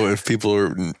 So if people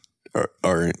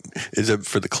are is it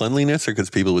for the cleanliness or because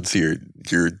people would see your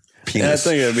penis?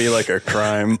 I think it'd be like a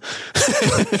crime.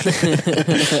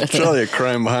 It's really a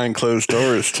crime behind closed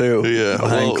doors too. Yeah,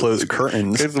 behind closed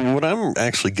curtains. 'Cause what I'm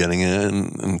actually getting at,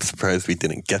 and I'm surprised we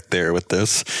didn't get there with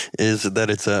this, is that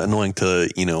it's annoying to,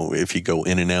 if you go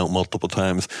in and out multiple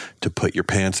times, to put your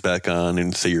pants back on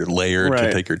and say you're layered, to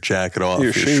Right. take your jacket off, Your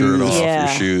your shoes. shirt off, Yeah.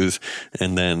 your shoes,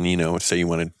 and then, say you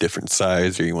want a different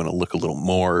size or you want to look a little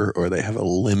more, or they have a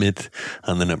limit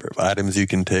on the number of items you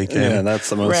can take in. Yeah, that's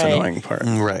the most Right. annoying part.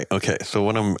 Right. Okay. So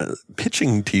what I'm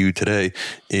pitching to you today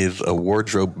is a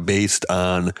wardrobe based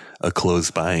on a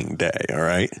clothes buying day. All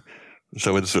right.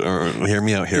 So it's hear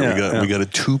me out here. Yeah, We got a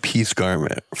 2-piece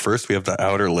garment. First, we have the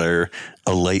outer layer,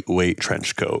 a lightweight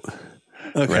trench coat.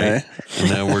 Okay. Right? And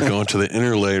now we're going to the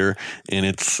inner layer, and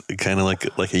it's kind of like a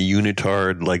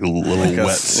unitard, like little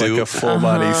wetsuit. Like a full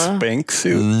body spank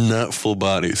suit. Not full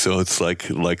body, so it's like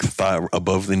thigh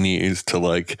above the knees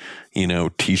to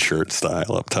t-shirt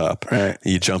style up top. Right.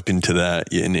 You jump into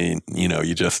that, and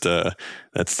you just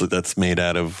that's made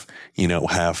out of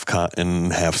half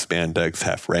cotton, half spandex,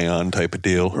 half rayon type of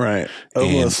deal. Right.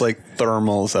 Almost like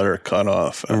thermals that are cut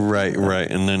off. Right.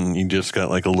 And then you just got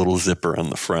like a little zipper on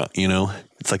the front.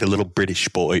 It's like a little British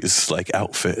boys like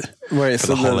outfit. Right. For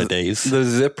So the holidays. The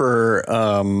zipper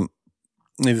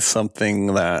is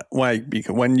something that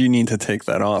because when you need to take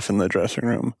that off in the dressing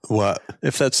room. What?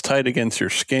 If that's tight against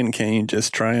your skin, can you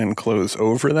just try and close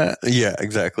over that? Yeah,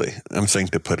 exactly. I'm saying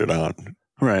to put it on.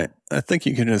 Right. I think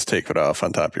you can just take it off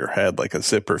on top of your head. Like a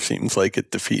zipper seems like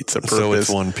it defeats a purpose. So it's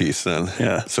one piece then.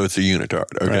 Yeah. So it's a unitard.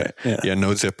 Okay. Right, yeah.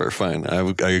 No zipper. Fine. I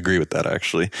agree with that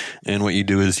actually. And what you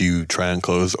do is you try and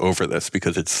close over this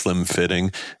because it's slim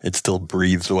fitting. It still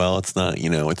breathes well. It's not,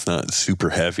 it's not super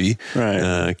heavy.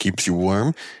 Right. Keeps you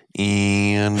warm.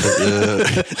 And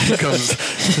comes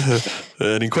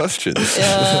any questions?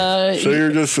 So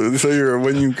you're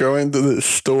when you go into the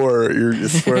store, you're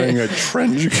just wearing a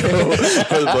trench coat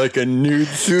with like a nude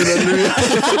suit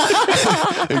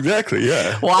underneath. Exactly.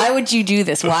 Yeah. Why would you do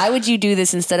this? Why would you do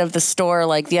this instead of the store?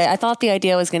 I thought the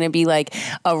idea was going to be like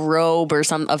a robe or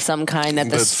some kind that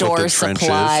the That's what store the trench is.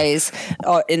 supplies,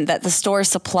 and that the store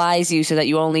supplies you so that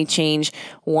you only change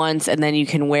once and then you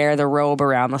can wear the robe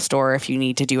around the store if you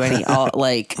need to do any come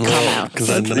out.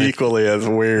 That's equally as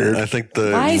weird. I think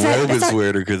the Why is that- robe that's is not-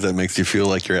 weirder because that makes you feel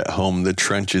like you're at home. The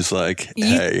trench is like,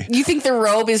 hey. You think the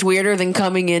robe is weirder than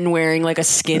coming in wearing like a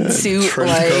skin suit, trench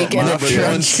like coat and a mafia.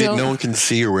 trench coat? No one can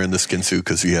see you're wearing the skin suit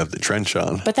because you have the trench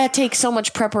on. But that takes so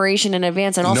much preparation in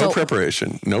advance, and also No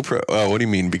preparation. Oh, what do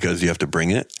you mean? Because you have to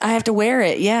bring it? I have to wear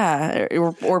it, yeah,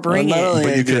 or bring Well, not it.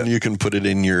 only- But you can put it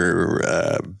in your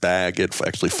bag. It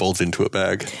actually folds into a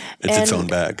bag. It's its And- own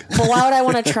bag. But why would I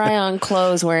want to try on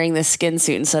clothes wearing this skin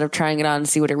suit instead of trying it on and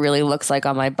see what it really looks like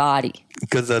on my body?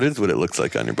 Because that is what it looks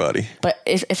like on your body. But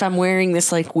if I'm wearing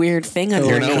this like weird thing You're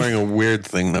underneath, not wearing a weird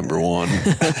thing, number one.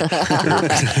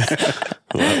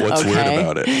 What's weird Okay.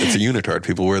 about it? It's a unitard.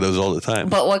 People wear those all the time.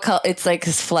 but what color? It's like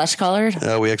flesh colored.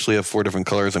 We actually have 4 different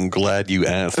colors. I'm glad you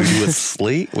asked. We do a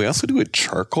slate. We also do a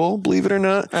charcoal, believe it or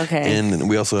not. Okay. And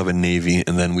we also have a navy,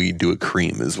 and then we do a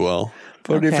cream as well.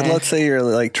 But if Okay. let's say you're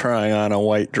like trying on a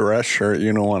white dress shirt,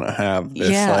 you don't want to have this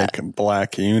Yeah. like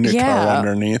black unitard Yeah.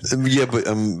 underneath. Yeah, but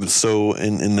so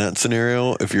in that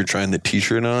scenario, if you're trying the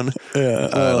t-shirt on,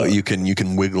 you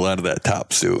can wiggle out of that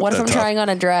top suit. What if that I'm top- trying on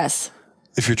a dress?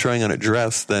 If you're trying on a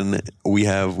dress, then we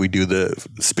do the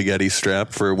spaghetti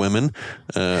strap for women,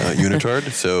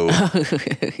 unitard. So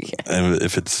and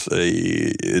if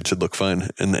it should look fine,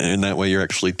 and that way you're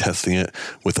actually testing it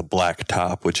with a black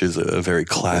top, which is a very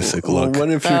classic Well, look. what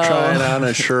if you're trying on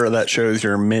a shirt that shows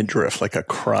your midriff, like a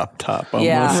crop top? Almost?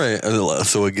 Yeah. Right.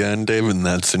 So again, Dave, in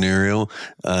that scenario,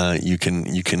 you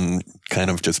can kind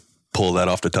of just pull that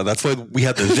off the top. That's why we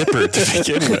had the zipper to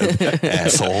begin with,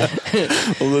 asshole.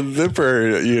 Well, the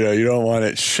zipper, you don't want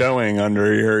it showing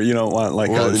under your. You don't want like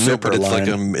a zipper but it's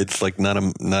line. it's like not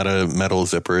a metal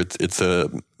zipper. It's a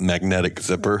magnetic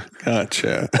zipper,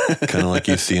 Gotcha. kind of like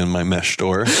you see in my mesh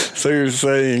store. So you're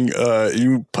saying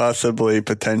you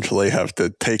potentially have to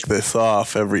take this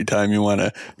off every time you want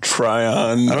to try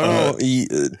on. I don't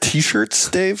know, t-shirts,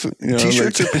 Dave?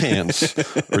 T-shirts or pants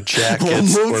or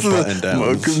jackets or button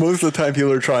downs? Most of the time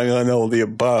people are trying on all the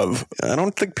above. I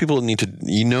don't think people need to,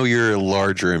 you're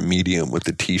larger and medium with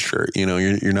the t-shirt.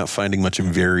 You're not finding much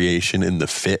variation in the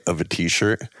fit of a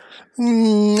t-shirt. I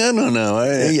don't know.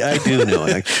 I do know,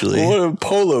 actually. What a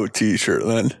polo t-shirt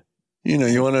then?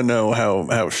 You want to know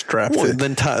how strapped Well, it.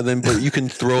 but you can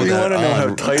throw You that want to know on.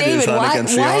 how tight it David, is on why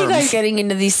against the are you guys arms. getting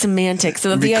into these semantics? So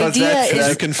the Because idea that's- is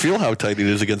You can feel how tight it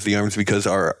is against the arms because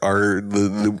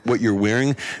the what you're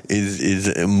wearing is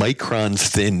microns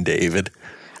thin, David.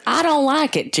 I don't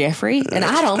like it, Jeffrey, and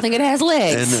I don't think it has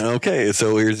legs. And okay,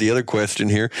 so here's the other question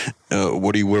here: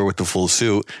 what do you wear with the full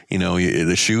suit?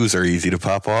 The shoes are easy to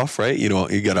pop off, right? You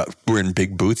gotta wearing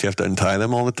big boots. You have to untie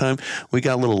them all the time. We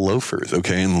got little loafers,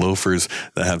 okay, and loafers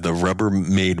that have the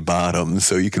Rubbermaid bottoms,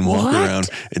 so you can walk What? around.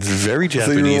 It's very So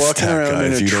Japanese. you're walking tack, around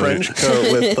guys. in a You don't- trench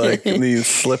coat with like these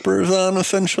slippers on,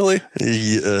 essentially.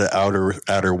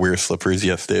 outerwear slippers.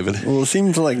 Yes, David. Well, it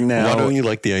seems like now. Why don't you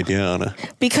like the idea, Anna?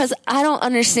 Because I don't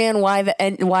understand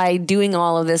why doing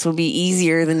all of this would be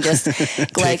easier than just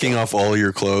like Taking off all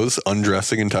your clothes,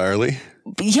 undressing entirely.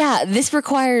 yeah, this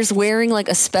requires wearing like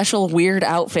a special weird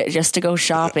outfit just to go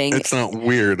shopping. It's not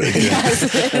weird. I guess.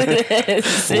 Yes, it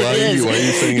is. It Why are you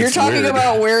is. saying You're it's talking weird?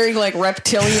 about wearing like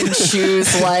reptilian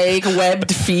shoes, like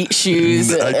webbed feet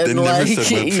shoes, I and never like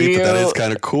said web feet, but that is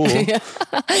kind of cool.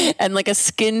 and like a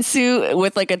skin suit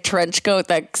with like a trench coat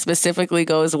that specifically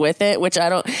goes with it, which I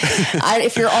don't.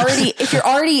 If you're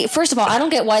already, first of all, I don't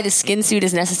get why the skin suit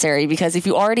is necessary, because if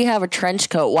you already have a trench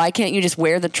coat, why can't you just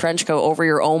wear the trench coat over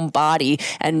your own body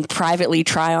and privately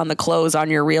try on the clothes on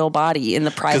your real body in the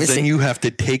Because privacy? then you have to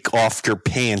take off your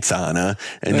pants, Anna,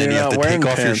 and then You're you have not to wearing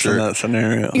take off your pants in shirt. that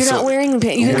scenario. You're not wearing the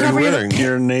pants. You What can are you cover your. wearing?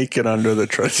 You're naked under the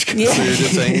trench coat. Yeah. So you're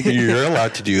just saying you're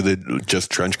allowed to do the just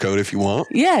trench coat if you want.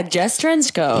 Yeah, just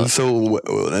trench coat. So,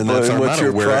 and that's But our what's motto,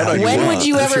 your wear it how product? you When want. would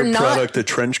you Is ever your not- product a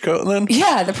trench coat then?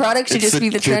 Yeah, the product should just be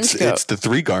the trench coat. It's the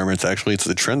three garments, actually. It's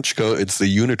the trench coat, it's the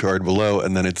unitard below,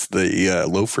 and then it's the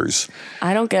loafers.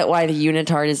 I don't get why the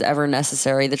unitard is ever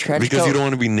necessary. The trench Because coat. you don't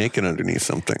want to be naked underneath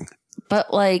something.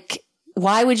 But like,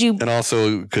 why would you? And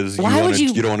also because you, Why would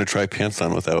you- don't want to try pants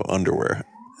on without underwear.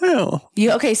 Well,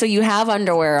 Okay, so you have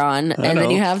underwear on, and then know.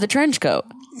 you have the trench coat.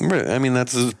 Right. I mean,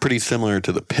 that's pretty similar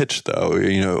to the pitch, though.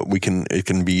 It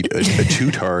can be a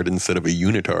two-tard instead of a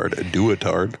unitard, a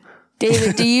duotard.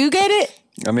 David, do you get it?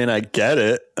 I mean, I get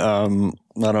it. I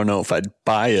don't know if I'd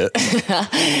buy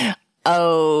it.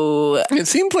 Oh, It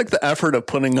seems like the effort of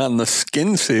putting on the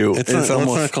skin suit It's is not,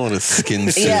 almost let's not call it a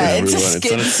skin suit. Yeah, it's a everyone.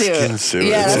 skin not suit. a skin suit.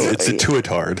 Yeah, It's a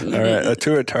tuotard. all right. A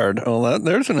tuotard. Oh,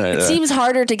 there's an idea. it seems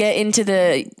harder to get into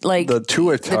the like. the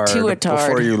tuotard tuotard.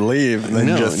 before you leave than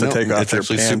just to take off it's your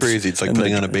actually pants. super easy. It's like and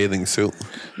putting then- on a bathing suit.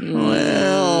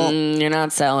 You're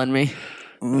not selling me.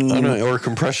 Or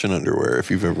compression underwear if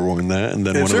you've ever worn that. And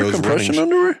then Is one there of those compression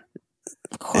running. underwear?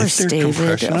 Of course, there David.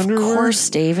 compression Of underwear? course,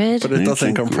 David. But it doesn't What do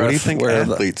you compress. think where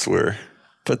athletes wear?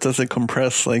 but does it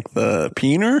compress like the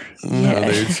peener? No,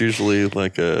 there's usually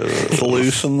like a It's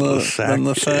loose in the sack.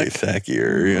 sacky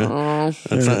area.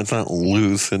 It's not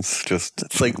loose. It's just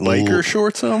It's like biker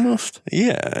shorts almost.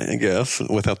 Yeah, I guess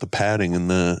without the padding in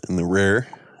the rear.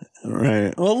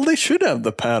 Right. Well, they should have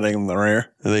the padding in the rear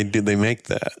They make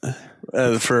that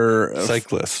for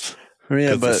cyclists.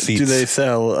 yeah. 'cause the But do seats- they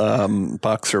sell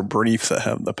boxer briefs that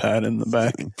have the pad in the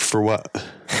back For what?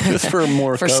 just for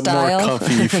more For more style?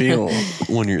 comfy feel?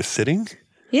 When you're sitting?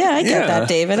 yeah, I get that,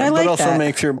 David. I like but also that.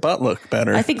 makes your butt look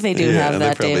better. I think they do Yeah, have they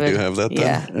that, probably David. do have that then.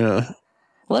 Yeah. Yeah.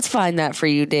 Let's find that for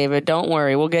you, David. Don't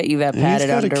worry. We'll get you that He's padded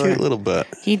got a underwear. cute little butt.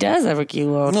 He does have a cute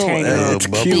little tiny little It's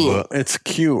bubble cute. butt. It's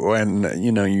cute when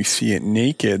you see it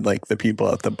naked, like the people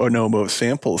at the Bonobo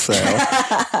sample sale.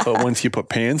 But once you put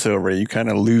pants over it, you kind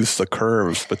of lose the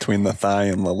curves between the thigh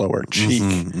and the lower cheek.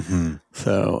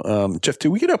 So, Jeff,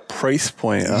 do we get a price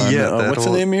point on Yeah, what's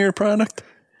the that'll- name of your product?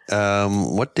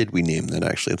 What did we name that?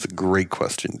 Actually, it's a great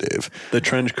question, Dave. The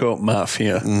Trench Coat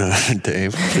Mafia. No,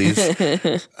 Dave, please.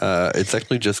 It's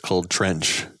actually just called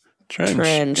Trench.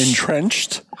 Trench.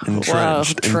 Entrenched. Wow,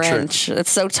 Entrenched. trench. It's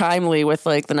so timely with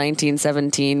like the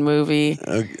 1917 movie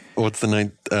What's the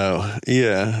night? Oh,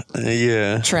 yeah,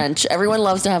 yeah. Trench. Everyone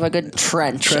loves to have a good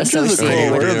trench. Trench is a associated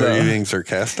cool with word, it. though. Are you being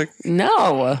sarcastic?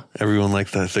 No, Everyone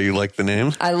likes that. So you like the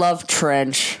name? I love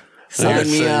trench.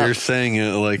 Sign me up. You're saying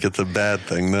it like it's a bad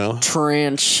thing, though.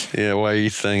 Trench. Yeah, why are you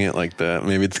saying it like that?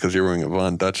 Maybe it's because you're wearing a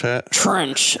Von Dutch hat?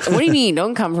 Trench. What do you mean?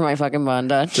 Don't come for my fucking Von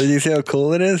Dutch. Did you see how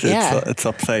cool it is? Yeah. It's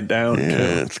upside down. Yeah, too.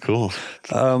 it's cool.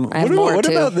 What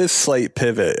about this slight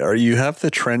pivot? Or you have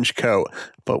the trench coat,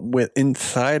 but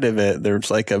inside of it, there's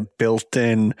like a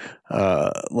built-in,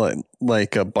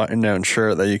 like a button-down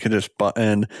shirt that you could just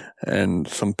button and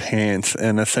some pants,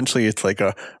 and essentially it's like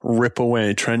a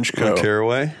rip-away trench coat.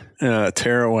 Tearaway?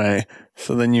 Tear away.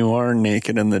 So then you are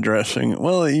naked in the dressing.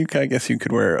 Well, I guess you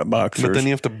could wear a boxer. But then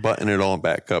you have to button it all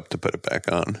back up to put it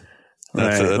back on.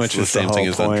 Right, That's which the is the same thing whole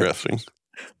as point. undressing.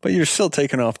 But you're still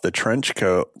taking off the trench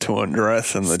coat to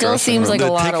undress in the Still dressing seems room. like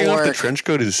a lot of Taking off the work. trench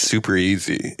coat is super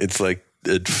easy. It's like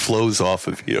it flows off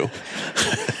of you.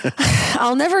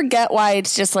 I'll never get why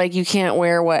it's just like you can't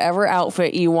wear whatever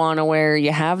outfit you want to wear.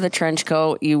 You have the trench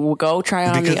coat. You will go try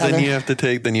on Because the then other.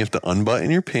 you have to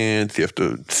unbutton your pants. You have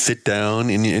to sit down,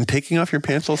 and taking off your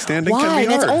pants while standing Why? can be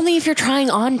That's hard. only if you're trying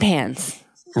on pants.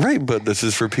 Right, but this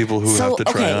is for people who have to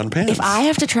try on pants. If I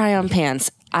have to try on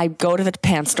pants, I go to the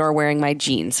pants store wearing my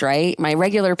jeans, right? My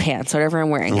regular pants, whatever I'm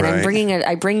wearing. And Right.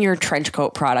 I bring your trench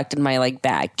coat product in my like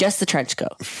bag, just the trench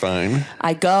coat. Fine.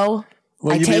 I go,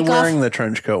 Well, I you'd be take wearing off. the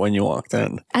trench coat when you walked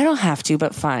in. I don't have to,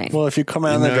 but fine. Well, if you come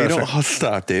out in the No, you dressing don't.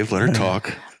 Stop, Dave. Let her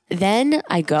talk. Then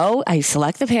I go, I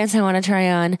select the pants I want to try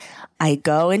on. I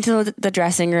go into the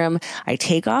dressing room. I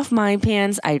take off my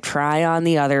pants. I try on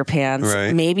the other pants.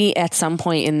 Right. Maybe at some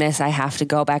point in this, I have to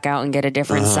go back out and get a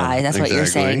different size. That's what you're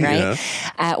exactly, saying, right? yeah.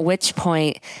 At which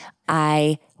point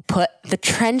I put the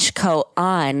trench coat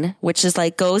on, which is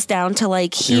like goes down to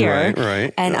like here.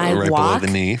 Right. And I Right below walk the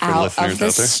knee for out listeners of the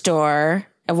out there. store.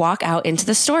 I walk out into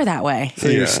the store that way. So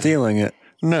you're Yeah. stealing it.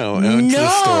 No, into the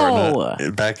store. No.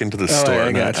 Not, back into the Oh, store, I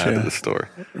not gotcha. out of the store.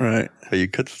 Right. But you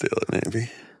could steal it,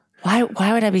 maybe. Why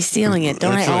would I be stealing it?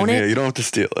 Don't That's I what own mean. it? You don't have to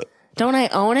steal it. Don't I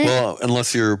own it? Well,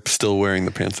 unless you're still wearing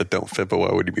the pants that don't fit, but why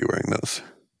would you be wearing those?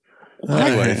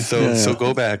 Anyway, so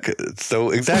go back. So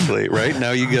exactly, right?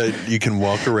 Now you can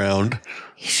walk around.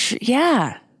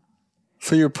 Yeah.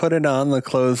 So you're putting on the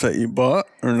clothes that you bought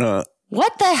or not?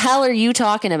 What the hell are you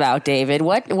talking about, David?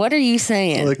 What are you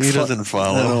saying? Like, He doesn't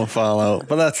follow. I don't follow,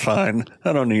 but that's fine.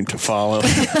 I don't need to follow.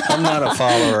 I'm not a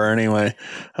follower anyway.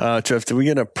 Jeff, did we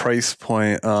get a price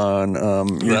point on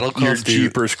your That'll cost you-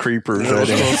 Jeepers Creepers?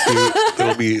 rating?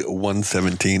 That'll be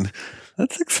 $117.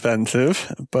 That's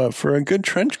expensive, but for a good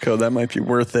trench coat, that might be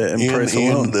worth it in price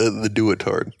And alone. the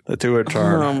do-it-tard. The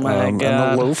do-it-ard. Oh, my And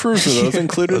God. the loafers, are those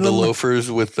included in The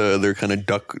loafers with they're kind of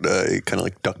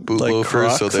like duck boot Like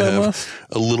loafers, so Crocs they have almost?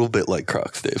 a little bit like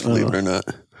Crocs, Dave. Believe it or not.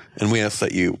 And we ask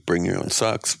that you bring your own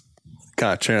socks.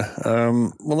 Gotcha.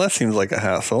 Well, that seems like a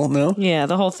hassle, no? Yeah,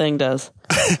 the whole thing does.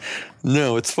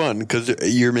 No, it's fun because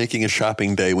you're making a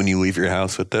shopping day when you leave your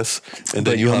house with this, and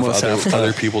But then you you'll have almost have to-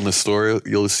 other people in the store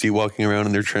you'll see walking around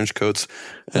in their trench coats.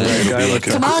 And Right, it'll guy be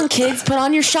looking- like Come on, kids, put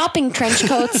on your shopping trench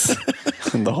coats.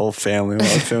 And the whole family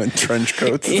walks in trench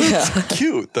coats. Yeah.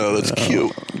 cute though. That's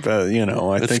cute. But,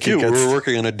 I That's think cute. it gets We're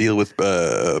working on a deal with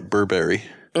Burberry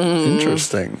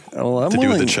interesting. Well, I'm to do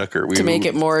willing, with the checker. To make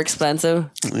it more expensive.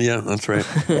 Yeah, that's right.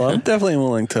 well, I'm definitely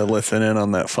willing to listen in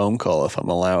on that phone call if I'm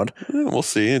allowed. Yeah, we'll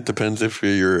see. It depends if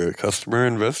you're a customer,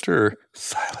 investor, or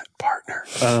silent partner.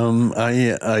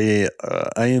 I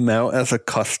am out as a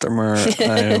customer.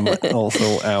 I am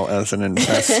also out as an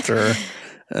investor.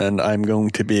 And I'm going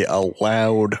to be a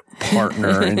loud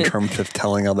partner in terms of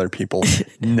telling other people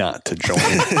not to join.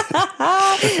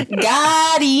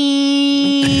 Got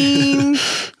him.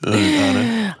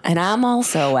 And I'm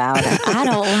also out. I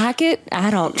don't like it. I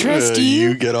don't trust You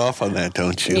you. get off on that,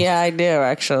 don't you? Yeah, I do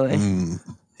actually.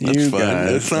 That's You fun.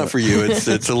 guys. It's not for you. It's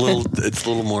a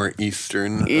little more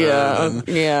Eastern. Yeah,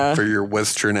 yeah. For your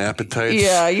Western appetites.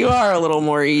 Yeah, you are a little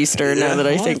more Eastern now that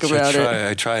I think about it.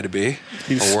 I try to be.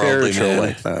 He's a worldly spiritual man.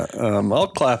 like that. I'll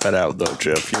clap it out though,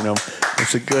 Jeff.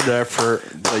 It's a good effort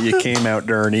that you came out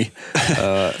dirty.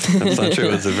 That's not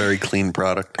true. It's a very clean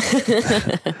product.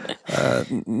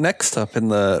 Next up in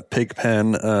the pig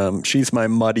pen, she's my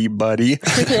muddy buddy.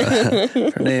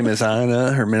 Her name is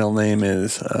Anna. Her middle name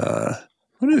is,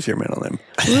 what is your middle name?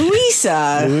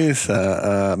 Louisa.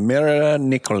 Luisa Mira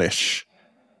Nikolish.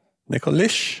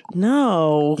 Nikolish?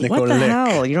 No. What the Nicolette.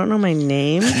 hell? You don't know my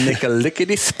name?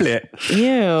 Nicolickety split.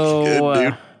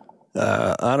 Ew.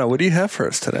 Anna, what do you have for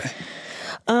us today?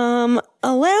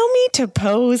 Allow me to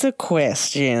pose a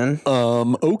question.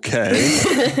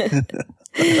 Okay.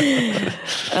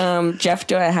 Jeff,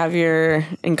 do I have your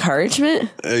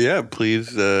encouragement? Yeah, please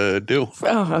do.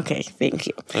 Oh, okay. Thank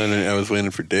you. And I was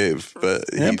waiting for Dave, but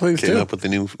he please came do. up with a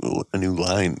new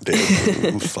line.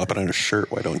 Dave, slap it on a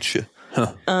shirt. Why don't you?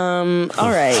 All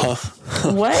right.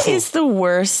 What is the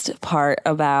worst part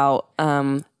about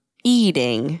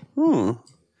eating?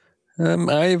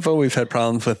 I've always had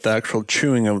problems with the actual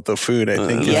chewing of the food. I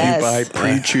think Yes. if you buy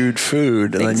pre-chewed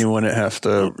food, then you wouldn't have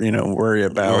to, worry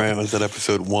about. All right, was that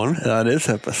episode 1? That is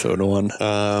episode 1.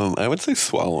 I would say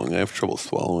swallowing. I have trouble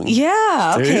swallowing.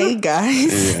 Yeah. Okay, you?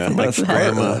 guys. Yeah, That's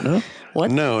grandma. no?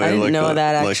 What? No, I didn't know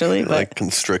that actually. like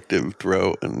constrictive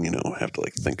throat, and have to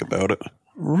think about it.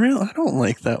 Real, I don't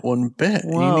like that one bit.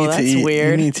 Whoa, that's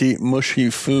weird. You need to eat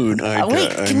mushy food. Wait,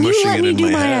 can you let me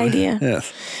do my idea?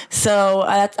 Yes. So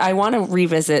I want to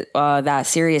revisit that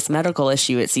serious medical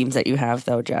issue it seems that you have,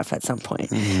 though, Jeff, at some point.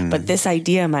 But this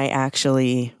idea might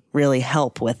actually really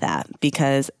help with that,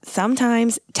 because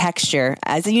sometimes texture,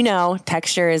 as you know,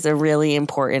 texture is a really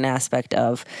important aspect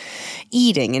of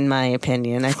eating, in my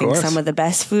opinion. I think course. some of the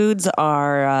best foods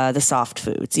are the soft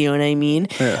foods, you know what I mean?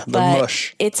 Yeah, the but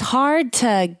mush. It's hard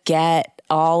to get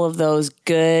all of those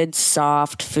good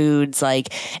soft foods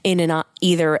like in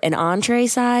either an entree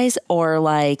size or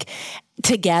like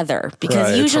together,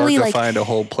 because Right, usually it's hard like to find a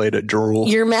whole plate of drool.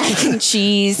 your mac and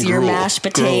cheese, your mashed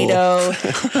potato,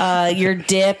 your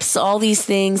dips, all these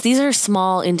things. These are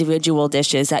small individual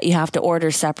dishes that you have to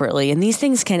order separately. And these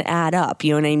things can add up.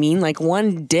 You know what I mean? Like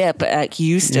one dip at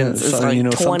Houston's is like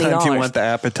 $20. Sometimes you want the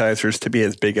appetizers to be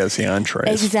as big as the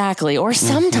entrees. Exactly. Or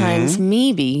sometimes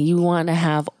maybe you want to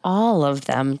have all of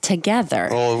them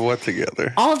together. All of what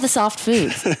together? All of the soft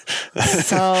foods.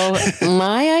 So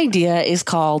my idea is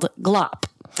called glop.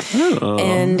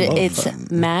 And it's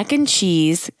mac and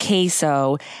cheese,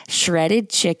 queso, shredded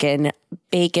chicken,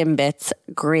 bacon bits,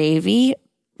 gravy,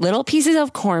 little pieces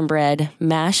of cornbread,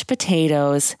 mashed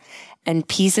potatoes, and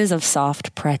pieces of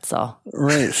soft pretzel.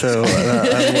 Right. So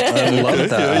I love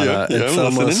that. It's I'm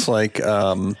almost like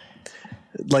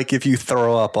if you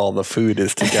throw up, all the food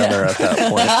is together at that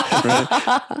point.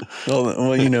 Right? Well,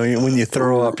 when you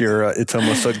throw up it's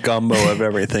almost a gumbo of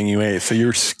everything you ate. So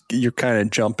you're kind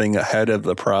of jumping ahead of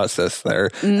the process there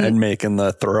and making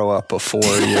the throw up before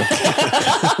you.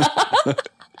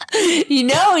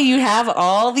 You have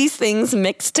all these things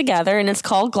mixed together, and it's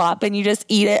called glop, and you just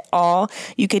eat it all.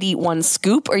 You could eat one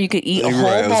scoop, or you could eat a whole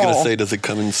I was going to bowl. say, does it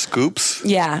come in scoops?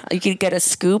 Yeah, you could get a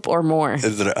scoop or more.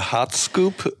 Is it a hot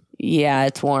scoop? Yeah,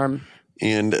 it's warm.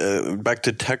 And back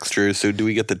to texture. So do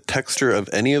we get the texture of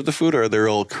any of the food, or are they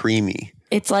all creamy?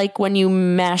 It's like when you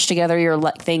mash together your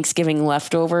Thanksgiving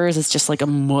leftovers. It's just like a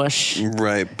mush.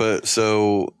 Right. But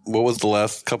so what was the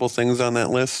last couple things on that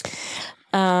list?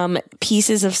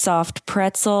 Pieces of soft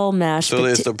pretzel, mashed So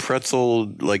is the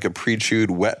pretzel like a pre-chewed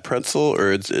wet pretzel,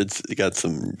 or it's got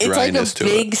some It's like dryness a to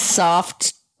big it?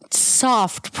 soft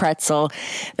pretzel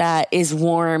that is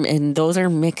warm, and those are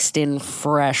mixed in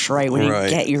fresh right when you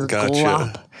get your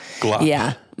glop. Glop.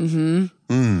 Yeah.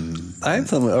 I have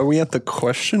some. Are we at the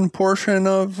question portion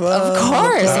of? Of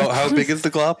course. How big is the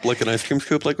glop? Like an ice cream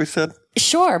scoop, like we said?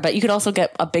 Sure, but you could also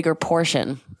get a bigger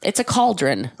portion. It's a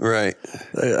cauldron. Right.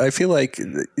 I feel like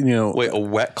Wait, a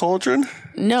wet cauldron?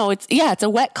 No, it's a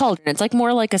wet cauldron. It's like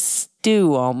more like a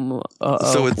stew.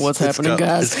 So what's happening,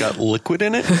 guys? It's got liquid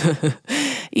in it?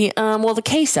 Well, the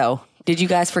queso. Did you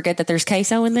guys forget that there's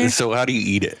queso in there? So how do you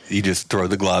eat it? You just throw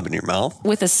the glob in your mouth?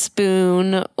 With a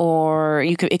spoon, or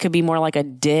it could be more like a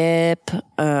dip.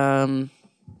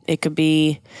 It could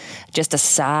be just a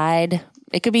side.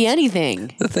 It could be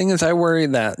anything. The thing is, I worry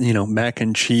that, mac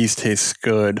and cheese tastes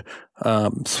good.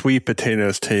 Sweet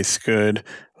potatoes taste good.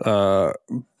 But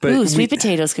sweet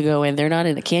potatoes could go in. They're not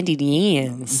in the candied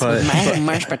yams.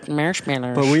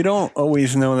 Marshmallows. But we don't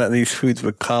always know that these foods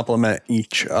would complement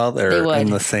each other in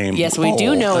the same Yes, we do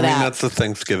bowl. know I that. mean, that's the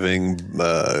Thanksgiving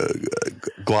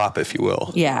glop, if you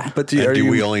will. Yeah. But Do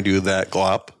we only do that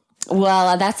glop?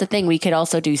 Well, that's the thing. We could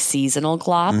also do seasonal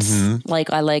glops. Mm-hmm.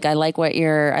 Like I like where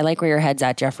your head's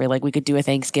at, Jeffrey. Like we could do a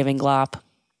Thanksgiving glop,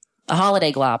 a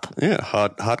holiday glop. Yeah,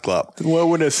 hot glop. What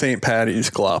would a St.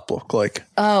 Patty's glop look like?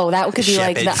 Oh, that could be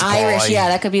like the Shepherd's Irish. pie. Yeah,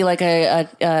 that could be like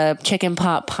a chicken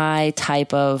pot pie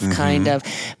type of kind of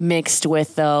mixed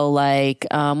with though, like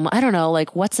I don't know,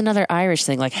 like what's another Irish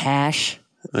thing, like hash.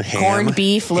 Corned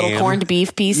beef, little corned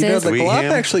beef pieces. The Sweet glop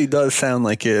ham. actually does sound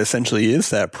like it essentially is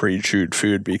that pre-chewed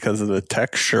food because of the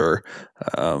texture.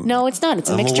 No, it's not. It's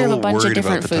a I'm mixture of a little bunch of worried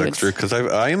different about the foods. texture because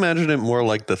I imagine it more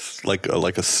like this, like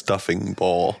a stuffing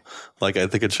ball. Like I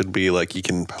think it should be like you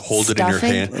can hold it in your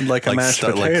Stuffing? hand, Like a mashed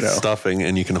like potato. stuffing,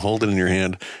 and you can hold it in your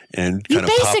hand and You kind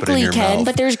of pop it in basically your can, mouth.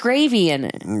 but there's gravy in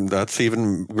it. That's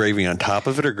even gravy on top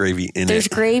of it or gravy in There's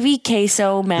it. gravy,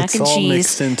 queso, mac It's and all cheese,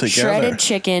 mixed in together. shredded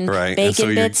chicken, Right, and so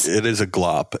bacon bits. it is a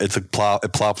glop. It's a plop.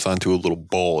 It plops onto a little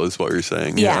bowl, is what you're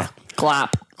saying. Yeah,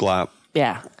 glop. glop.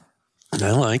 Yeah.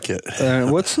 I like it.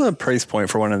 What's the price point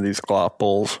for one of these glop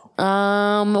bowls?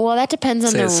 Well, that depends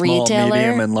on Say the a small, retailer.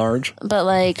 medium, and large. But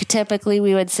like typically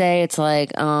we would say it's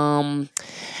like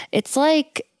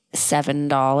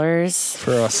 $7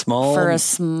 For a small? for a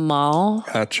small.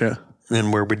 Gotcha.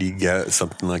 And where would you get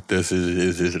something like this?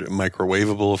 Is it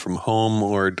microwavable from home,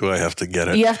 or do I have to get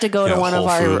it? You have to go to one of Whole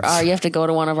our Foods? you have to go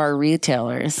to one of our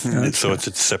retailers. So it's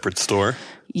a separate store.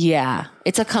 Yeah.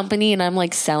 It's a company and I'm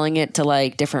like selling it to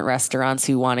like different restaurants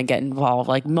who want to get involved,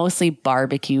 like mostly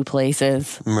barbecue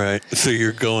places. Right. So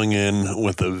you're going in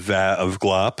with a vat of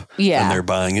glop. Yeah. And they're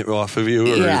buying it off of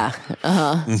you. Or? Yeah.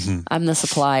 I'm the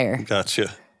supplier.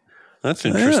 Gotcha. That's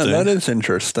Yeah, interesting. that is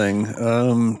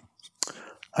interesting.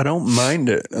 I don't mind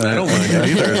it. I don't mind it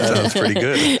either. It sounds pretty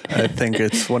good. I think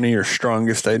it's one of your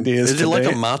strongest ideas. Is it like a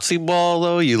today. matzo ball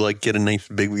though? You like get a nice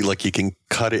big, like you can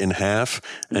cut it in half,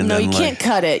 and No, then you like, can't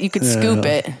cut it. You could scoop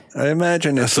it. I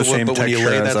imagine it's the same but when you texture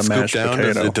lay as that a scoop mashed down,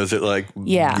 potato. does it like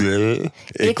Yeah. It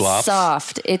It's glops?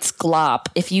 soft. It's glop.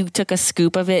 If you took a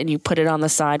scoop of it and you put it on the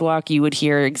sidewalk, you would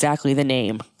hear exactly the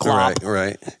name. Glop.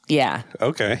 Right. Yeah.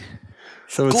 Okay.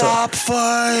 So it's, Glop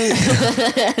fight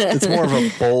it's more of a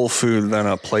bowl food than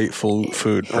a plate food.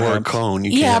 or a perhaps. cone.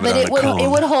 You Yeah, can't but have it on a it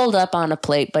would hold up on a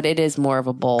plate, but it is more of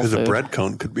a bowl because food. a bread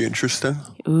cone could be interesting.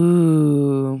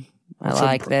 Ooh. I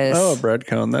like this. Oh, a bread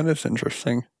cone. That is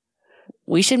interesting.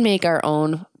 We should make our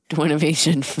own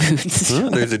Twinnovation foods. Oh,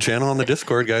 there's a channel on the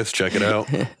Discord, guys. Check it out.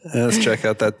 Let's check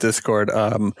out that Discord.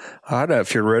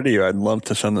 If you're ready, I'd love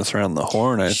to send this around the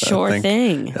horn. I Sure think.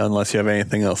 thing. Unless you have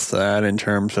anything else to add in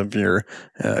terms of your,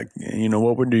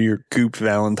 what would your Goop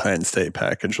Valentine's Day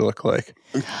package look like?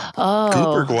 Oh, Goop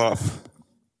or glop?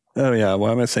 Oh, yeah.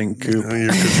 Why am I saying Goop?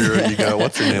 Because you got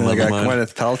what's her name I on the got mind?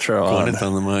 Gwyneth Paltrow on. Gwyneth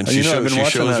on the mind. I've been she watching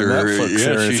shows that her. Netflix Yeah,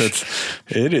 series.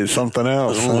 It is something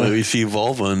else. you see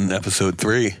vulva in episode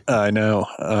 3. I know.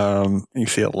 You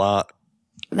see a lot.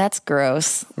 that's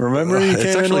gross. Remember you It's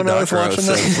came in actually when I not was gross. watching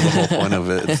That's that? the whole point of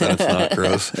it. Is that it's not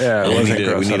gross. Yeah, it we wasn't need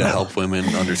to, gross we need at to all. help women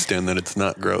understand that it's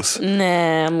not gross.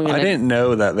 Nah, I'm gonna. I didn't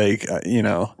know that they,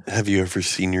 Have you ever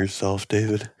seen yourself,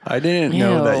 David? I didn't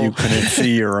know that Ew. you couldn't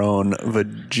see your own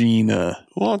vagina.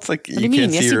 Well, it's like do you you mean?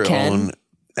 can't Yes, see you your can. own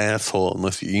asshole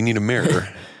unless you need a mirror.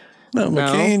 No, but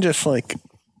No. can you just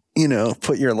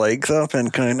put your legs up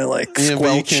and kind of Yeah, but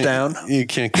squelch down? You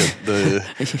can't get the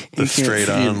You can't straight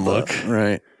see on it, look.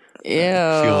 Right. Ew,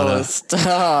 wanna-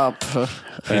 stop.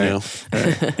 You know,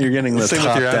 You're getting the same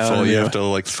top with your down. asshole. You view. have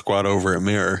to squat over a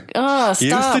mirror. Oh, stop.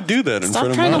 You used to do that in Stop front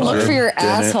of trying to models, look right? for your Didn't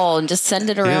it? asshole and just send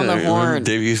it around the remember horn.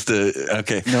 Dave used to.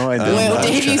 Okay, No, I didn't. Wait, not.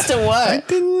 Dave used to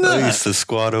what? I used to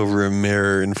squat over a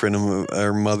mirror in front of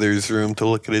our mother's room to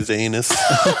look at his anus.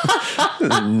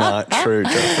 Not true,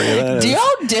 Jeffrey. That is-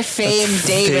 Don't defame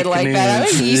David fake like that. I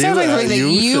news. mean, you sound like something that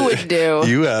you would do.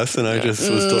 You asked, and I just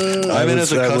was. I'm in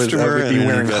as a I customer would be and an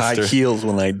wearing investor. high heels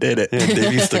when I did it. Yeah,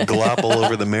 Dave used to glop all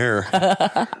over the mirror. I'm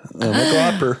a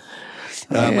glopper.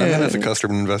 I'm in as a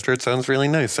customer and investor. It sounds really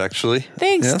nice, actually.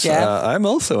 Thanks, Yes, Jeff. I'm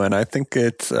also, and I think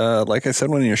it's like I said,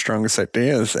 one of your strongest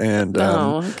ideas. And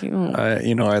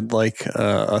I'd like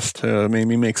us to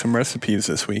maybe make some recipes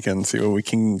this weekend, see what we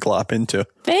can glop into.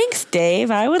 Thanks, Dave.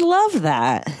 I would love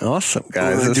that. Awesome,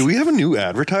 guys. Do we have a new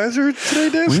advertiser today,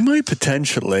 Dave? We might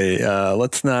potentially.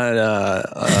 Let's not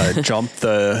jump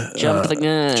the Jump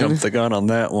the gun on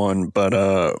that one. But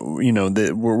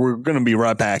we're going to be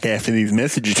right back after these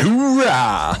messages. Hoorah!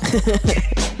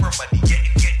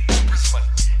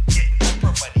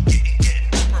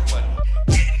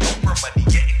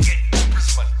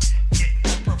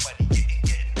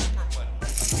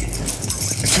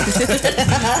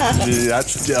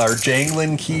 That's our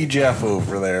jangling key Jeff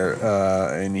over there,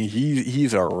 and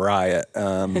he's a riot.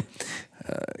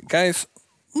 Guys,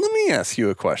 let me ask you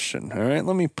a question. All right,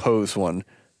 let me pose one.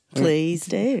 Please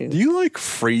do. Do you like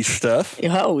free stuff?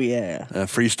 Oh, yeah.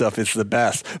 Free stuff is the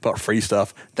best, but free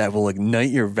stuff that will ignite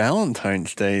your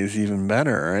Valentine's Day is even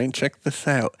better, all right? Check this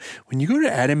out. When you go to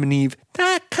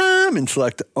and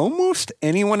select almost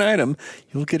any one item,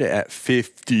 you'll get it at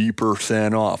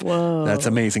 50% off. Whoa. That's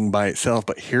amazing by itself,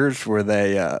 but here's where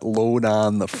they load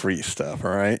on the free stuff,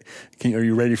 all right? Are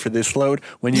you ready for this load?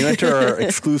 When you enter our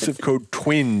exclusive code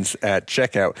TWINS at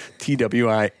checkout,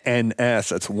 TWINS,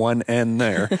 that's one N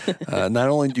there, not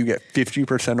only do you get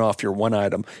 50% off your one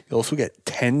item, you also get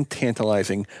 10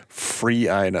 tantalizing free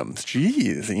items.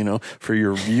 Jeez, for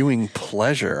your viewing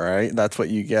pleasure, right? That's what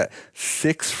you get.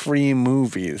 6 free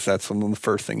movies. That's the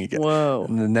first thing you get. Whoa.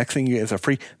 And the next thing you get is a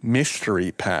free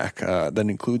mystery pack that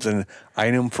includes an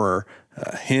item for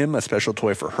him, a special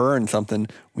toy for her, and something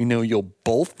we know you'll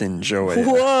both enjoy.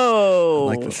 Whoa.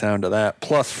 I like the sound of that.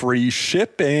 Plus free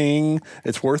shipping.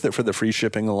 It's worth it for the free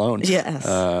shipping alone. Yes.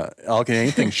 I'll get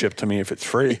anything shipped to me if it's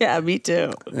free. Yeah, me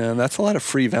too. And that's a lot of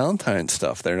free Valentine's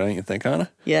stuff there, don't you think, Anna?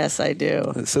 Yes, I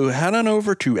do. So head on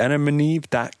over to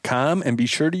adamandeve.com and be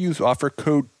sure to use offer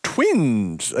code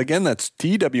TWINS. Again, that's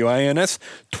TWINS,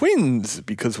 TWINS,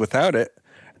 because without it,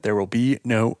 there will be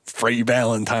no free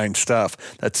Valentine stuff.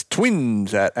 That's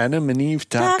TWINS at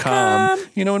adamandeve.com.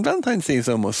 And Valentine's Day is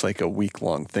almost like a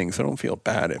week-long thing, so don't feel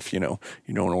bad if, you don't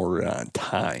order it on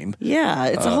time. Yeah,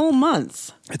 it's a whole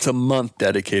month. It's a month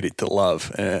dedicated to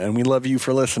love, and we love you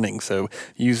for listening. So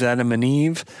use Adam and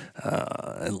Eve,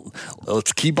 and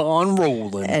let's keep on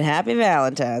rolling. And happy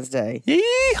Valentine's Day.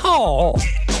 Yeehaw!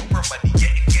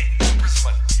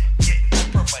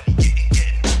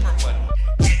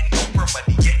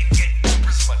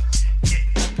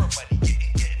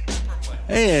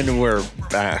 And we're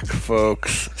back,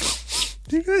 folks.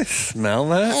 Do you guys smell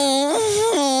that?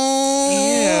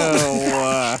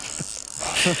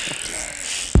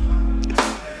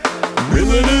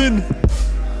 Reel it in.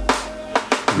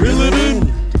 Reel it in.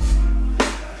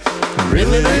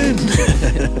 Reel it in.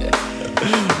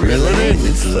 Reel it in.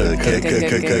 It's the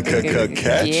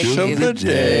catch of the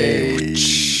day.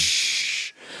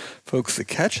 Folks, the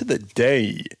catch of the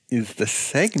day is the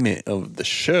segment of the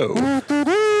show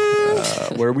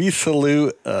where we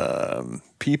salute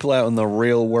people out in the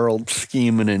real world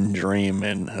scheming and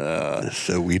dreaming.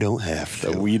 So we don't have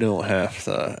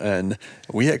to. And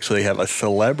we actually have a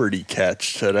celebrity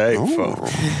catch today,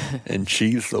 folks. And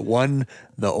she's the one,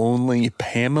 the only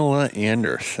Pamela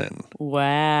Anderson.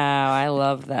 Wow, I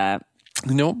love that.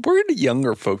 We're the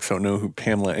younger folks don't know who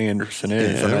Pamela Anderson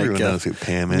is. Yeah, everyone knows who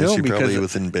Pam is. She probably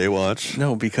was in Baywatch.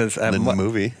 No, because in the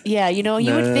movie. Yeah, you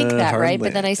would think that, hardly. right?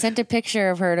 But then I sent a picture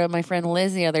of her to my friend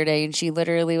Liz the other day, and she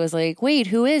literally was like, "Wait,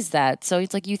 who is that?" So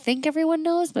it's like you think everyone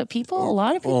knows, but a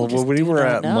lot of people. Well, when we were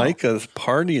at know. Micah's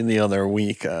party the other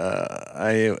week,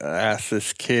 I asked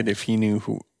this kid if he knew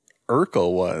who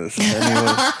Urkel was,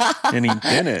 and he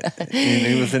didn't. And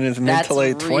he was in his mid to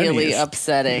late 20s. That's really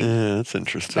upsetting. Yeah, that's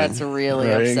interesting. That's really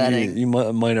upsetting. You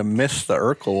might have missed the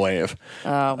Urkel wave.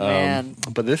 Oh man!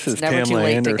 But this is never Pamela too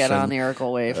late Anderson. to get on the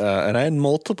Urkel wave. And I had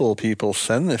multiple people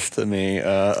send this to me.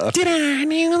 Did I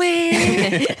knew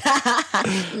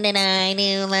that? Did I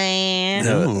knew that?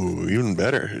 Oh, even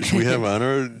better. Should we have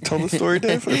Honor tell the story,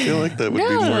 Dave? I feel like that would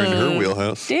be more in her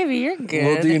wheelhouse. Davey, you're good.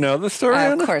 Well, do you know the story?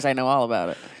 Of course, I know all about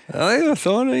it.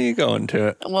 So when are you going to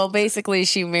it? Well, basically,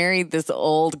 she married this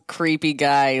old creepy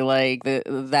guy,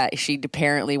 that she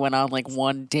apparently went on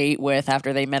one date with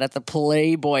after they met at the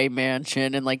Playboy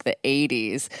Mansion in the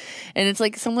 80s, and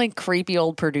it's some creepy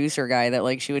old producer guy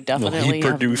that she would definitely he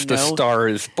produced have A Star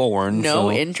Is Born.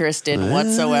 No interest in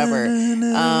whatsoever.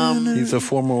 He's a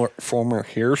former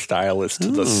hairstylist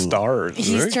to the stars.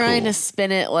 He's trying to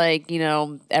spin it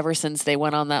ever since they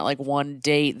went on that one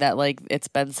date that it's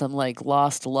been some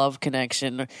lost love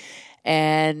connection,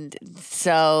 and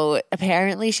so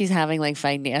apparently she's having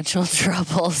financial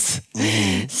troubles.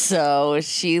 So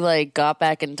she got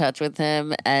back in touch with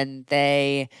him, and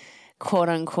they quote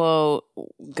unquote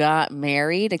got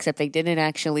married, except they didn't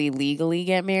actually legally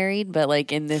get married, but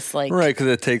in this right, because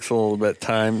it takes a little bit of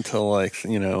time to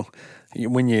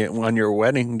when you on your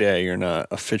wedding day, you're not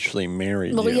officially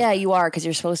married. Well, yeah, you are, because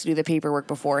you're supposed to do the paperwork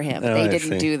before him. They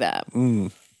didn't do that.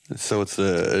 So it's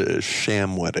a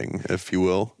sham wedding, if you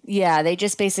will. Yeah, they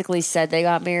just basically said they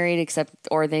got married,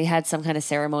 or they had some kind of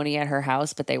ceremony at her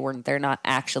house, but they're not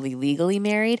actually legally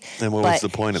married. And what was the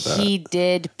point of that? He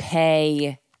did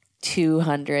pay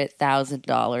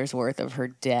 $200,000 worth of her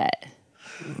debt.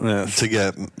 to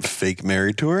get fake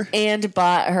married to her. And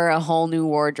bought her a whole new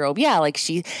wardrobe. Yeah, like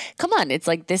come on, it's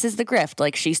like, this is the grift.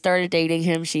 Like, she started dating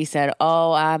him. She said,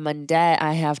 oh, I'm in debt.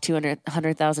 I have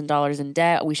 $100,000 in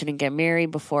debt. We shouldn't get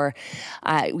married before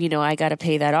I got to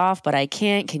pay that off, but I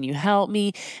can't. Can you help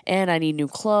me? And I need new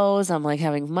clothes. I'm like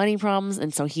having money problems.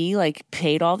 And so he like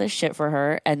paid all this shit for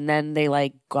her. And then they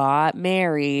like got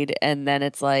married. And then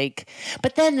it's like,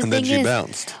 but then the thing she is,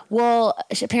 bounced. well,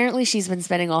 apparently she's been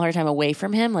spending all her time away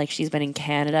from him. Like, she's been in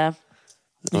Canada.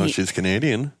 Oh, she's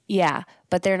Canadian. Yeah,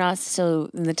 but they're not still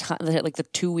in the time, like the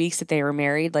 2 weeks that they were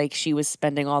married. Like, she was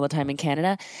spending all the time in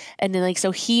Canada, and then like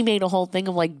so he made a whole thing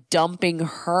of like dumping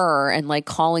her and like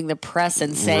calling the press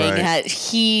and saying that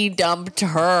he dumped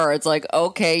her. It's like,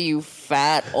 okay, you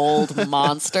fat old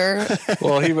monster.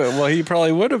 Well, he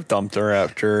probably would have dumped her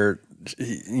after.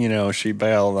 She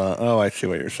bailed on. Oh, I see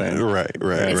what you're saying. Right.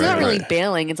 It's not really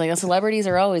bailing. It's like celebrities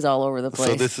are always all over the place.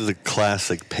 So this is a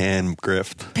classic Pam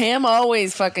grift. Pam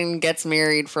always fucking gets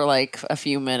married for like a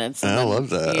few minutes. I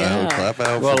love that. Yeah. I would clap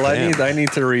out Well, for Pam. I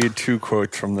need to read 2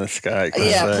 quotes from this guy.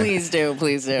 Yeah, please do.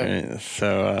 Right,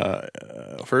 so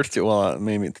first,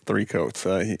 maybe it's 3 quotes.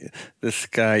 This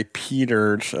guy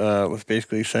Peters was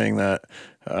basically saying that.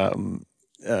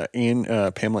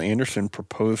 Pamela Anderson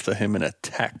proposed to him in a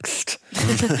text.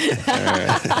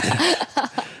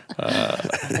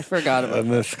 I forgot about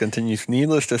and this continues.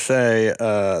 Needless to say,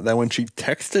 that when she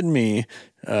texted me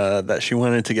that she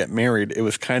wanted to get married, it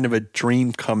was kind of a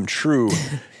dream come true.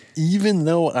 Even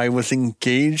though I was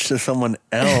engaged to someone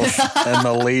else and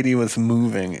the lady was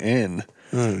moving in.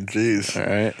 Oh, jeez. All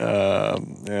right.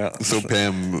 Yeah. So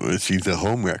Pam, she's a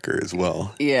homewrecker as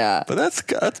well. Yeah. But that's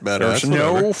better. There's That's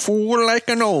no whatever. fool like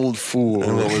an old fool.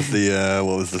 And what was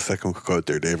the second quote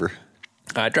there, Daver?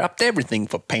 I dropped everything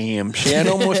for Pam. She had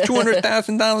almost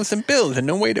 $200,000 in bills and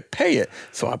no way to pay it.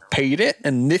 So I paid it,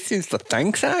 and this is the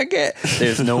thanks I get.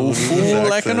 There's no fool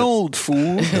like an old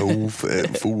fool. No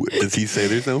fool. Does he say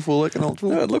there's no fool like an old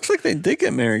fool? No, it looks like they did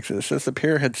get married. It says the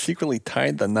pair had secretly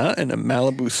tied the knot in a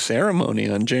Malibu ceremony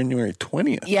on January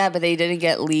 20th. Yeah, but they didn't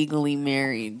get legally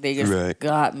married. They just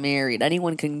got married.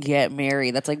 Anyone can get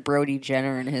married. That's like Brody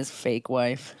Jenner and his fake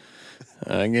wife.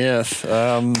 I guess.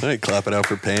 All right, clap it out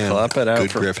for Pam. Clap it out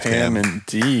Good for grift, Pam,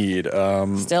 indeed.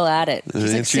 Still at it.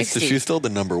 She's like 60. She's still the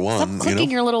number one. Stop clicking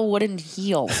your little wooden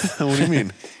heel. What do you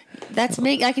mean?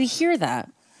 I can hear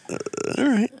that. All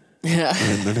right. Yeah.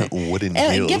 They're not wooden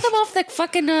heels. Get them off the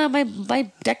fucking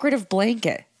my decorative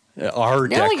blanket. Our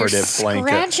Now decorative you're blanket.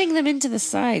 scratching them into the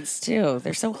sides too.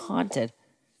 They're so haunted.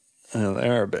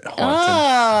 They're a bit haunted.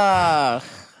 Ah.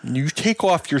 You take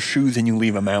off your shoes and you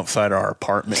leave them outside our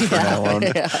apartment from now on.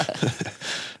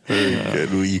 Very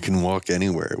good. Well, you can walk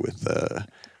anywhere with the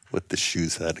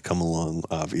shoes that come along,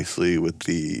 obviously, with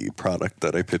the product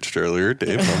that I pitched earlier.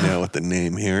 Dave, help me out with the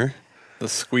name here. The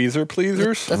squeezer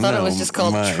pleasers? I thought it was just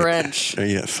called Trench.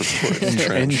 Yes, of course.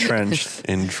 Entrenched.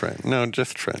 Entrenched. No,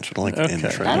 just Trench. I like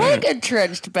Entrenched. I like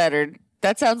Entrenched better.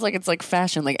 That sounds like it's like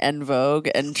fashion, like En Vogue,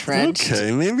 Entrenched.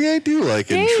 Okay, maybe I do like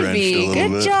Entrenched a Davey, little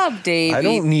good bit. job, Davey. I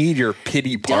don't need your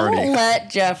pity party. Don't let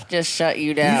Jeff just shut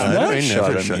you down. Not I never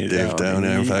shutting shut me Dave down.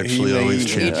 I've actually always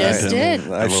championed just him. did.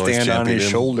 I I've always stand on his championed him.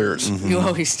 shoulders. You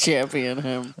always champion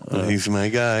him. He's my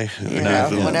guy. Yeah,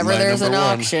 He's whenever my there's an number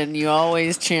one. auction, you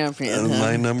always champion him.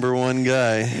 My number one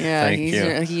guy. Yeah, Thank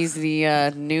you. he's the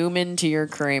Newman to your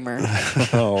Kramer.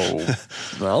 Oh,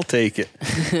 I'll take it.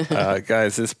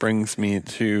 Guys, this brings me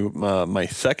to my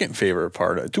second favorite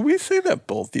part. Do we say that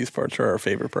both these parts are our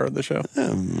favorite part of the show? We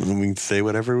can say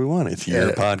whatever we want. It's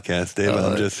your podcast, Dave.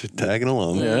 I'm just tagging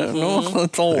along. Yeah, no,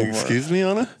 it's all over. Excuse me,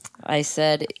 Anna? I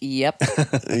said, yep.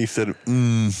 You said,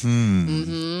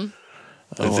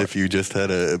 As if you just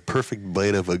had a perfect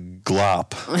bite of a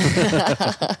glop.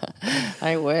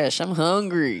 I wish. I'm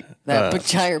hungry. That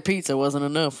entire pizza wasn't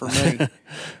enough for me.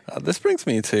 This brings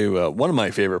me to one of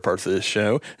my favorite parts of this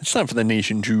show. It's time for the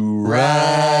nation to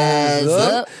rise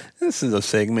up. This is a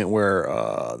segment where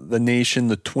the nation,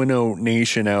 the Twino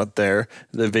Nation out there,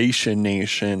 the Vation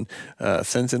Nation,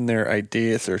 sends in their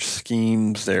ideas, their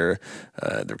schemes, their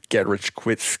get rich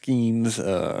quit schemes.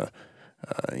 They're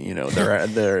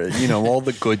all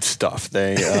the good stuff.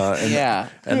 They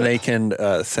and they can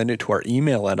send it to our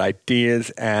email at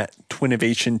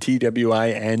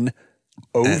ideas@Twinnovation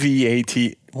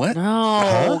TWINOVAT. What?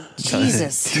 Oh,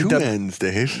 Jesus. Two ends,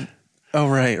 Dave. Oh,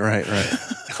 right.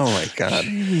 Oh my God.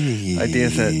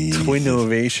 Ideas at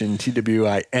Twinnovation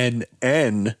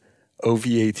TWINNOVATION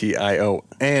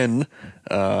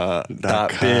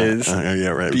 .biz. Yeah,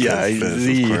 right.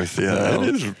 B-I-Z. Of course, yeah. That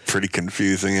is pretty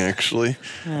confusing, actually.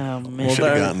 Oh, man. Should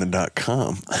have gotten the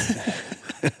 .com.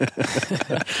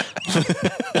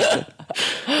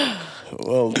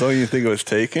 Well, don't you think it was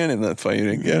taken, and that's why you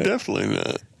didn't get it? Definitely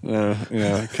not. No,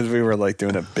 because we were like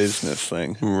doing a business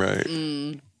thing. Right.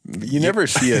 You never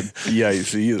see a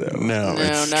BIZ though. No,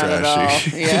 it's not trashy. at all.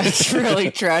 Yeah, it's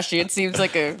really trashy. It seems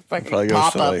like a fucking Probably goes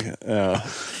pop to up.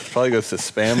 probably goes to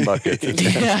spam buckets.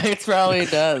 Yeah, it probably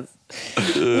does.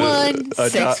 1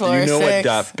 6 4 you know 6.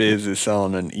 what .biz is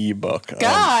selling an ebook.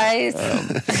 Guys,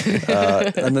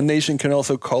 And the nation can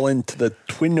also call into the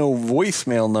Twino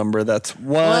voicemail number. That's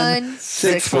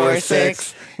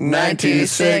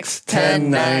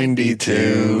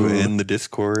 1-646-926-1092. In the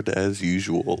Discord as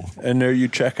usual. And are you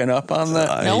checking up on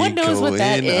that? No one knows what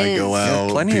that I is. go Yeah,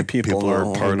 out. plenty of people are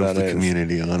know part what of that the is.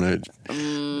 community on it.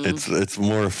 It's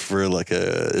more for like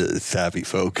a savvy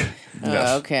folk.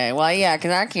 Okay. Well, yeah,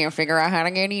 because I can't figure out how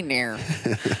to get in there.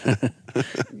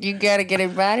 You got to get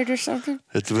invited or something?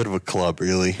 It's a bit of a club,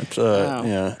 really.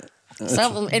 Yeah.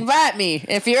 Something. Invite me.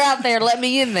 If you're out there, let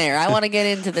me in there. I want to get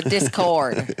into the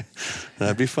Discord.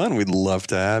 That'd be fun. We'd love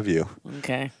to have you.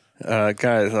 Okay.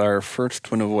 Guys, our first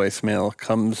Twino voicemail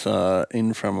comes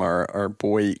in from our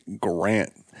boy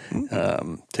Grant.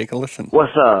 Take a listen.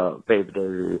 What's up, baby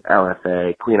dude,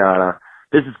 LFA, Queen Anna?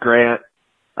 This is Grant,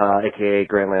 a.k.a.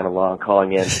 Grant Lanalong,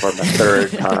 calling in for my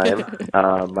third time.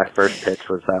 My first pitch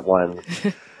was that one,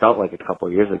 felt like a couple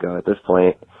of years ago at this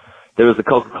point. There was a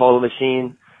Coca-Cola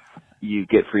machine. You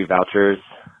get free vouchers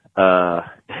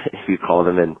if you call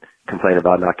them and complain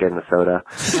about not getting the soda.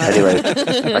 Anyway, my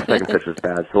second pitch was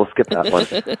bad, so we'll skip that one.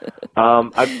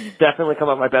 I've definitely come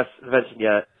up with my best invention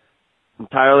yet.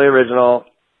 Entirely original.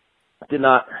 Did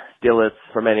not steal this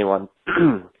from anyone.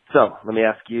 So, let me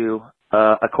ask you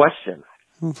a question.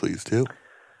 Please do.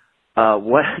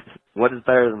 What is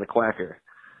better than the Quacker?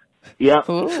 Yep.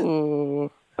 Ooh.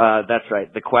 That's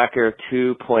right. The Quacker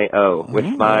 2.0, with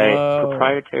my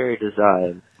proprietary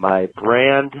design, my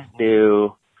brand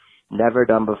new, never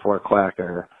done before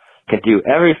Quacker can do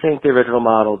everything the original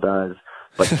model does,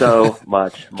 but so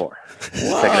much more. Check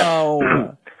it out.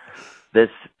 Whoa. This,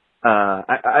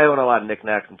 I own a lot of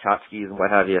knickknacks and tchotchkes and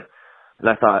what have you, and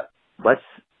I thought, let's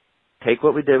take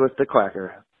what we did with the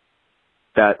Quacker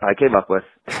that I came up with,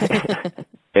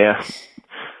 and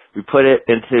we put it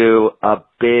into a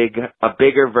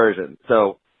bigger version.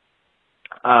 So,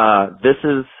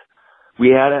 we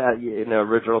had an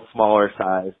original smaller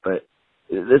size, but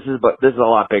this is a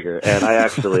lot bigger, and I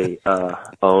actually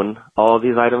own all of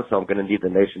these items, so I'm going to need the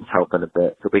nation's help in a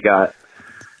bit. So we got,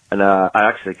 and I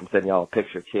actually can send y'all a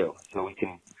picture too, so we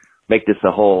can make this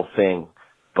a whole thing.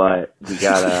 But we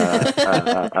got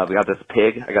we got this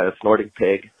pig. I got a snorting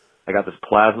pig. I got this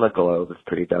plasma globe. It's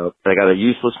pretty dope. And I got a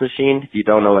useless machine. If you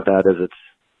don't know what that is, it's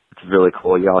really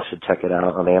cool. Y'all should check it out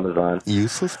on Amazon.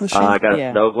 Useless machine? I got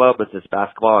a snow globe with this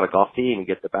basketball and a golf tee, and you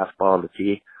get the basketball on the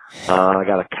tee. I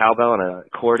got a cowbell and an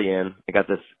accordion. I got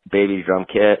this baby drum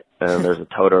kit, and there's a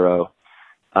Totoro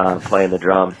playing the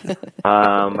drum.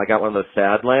 I got one of those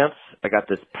sad lamps. I got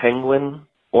this penguin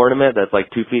ornament that's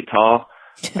like 2 feet tall.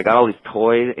 I got all these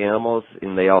toy animals,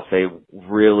 and they all say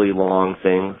really long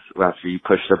things after you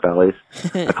push their bellies.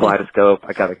 A kaleidoscope.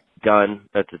 I got a gun.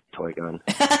 That's a toy gun.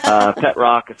 Pet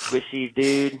rock, a squishy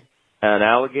dude, an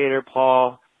alligator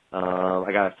paw.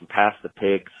 I got some Pass the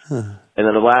Pigs. And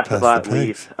then the last but not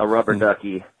least, a rubber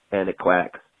ducky, and it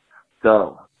quacks.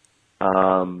 So,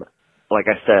 like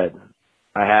I said,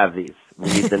 I have these. We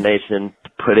need the nation to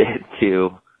put it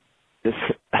into a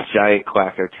giant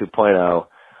Quacker 2.0.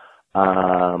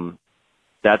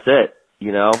 That's it.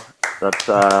 You know, that's,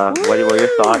 what are your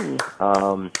thoughts?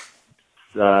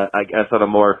 I guess on a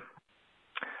more,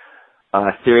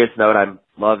 serious note, I'm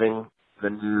loving the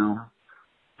new,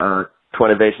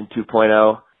 Twinnovation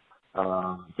 2.0.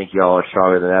 I think y'all are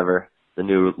stronger than ever. The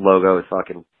new logo is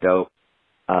fucking dope.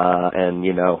 And,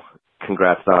 you know,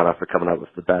 congrats, Donna, for coming up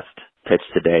with the best pitch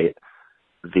to date.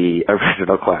 The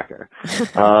original Quacker.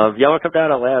 If y'all want to come down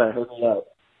to Atlanta, hook me up.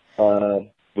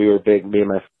 We were big, me and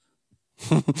my...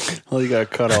 Well, you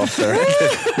got cut off there.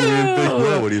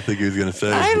 What do you think he was going to say?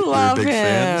 I love We're big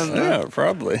fans? him. Yeah,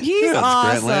 probably. He's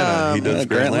awesome. Grant Lana. He does Yeah,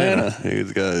 Grant Grant Lana.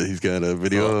 Lana. He's got a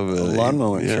video of a lawn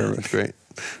mowing Yeah, service. that's great.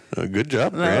 Good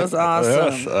job, That Grant. was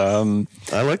awesome.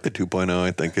 Yes. I like the 2.0.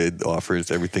 I think it offers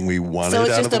everything we wanted So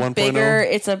it's out just of the a 1.0.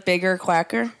 it's a bigger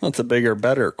Quacker It's a bigger,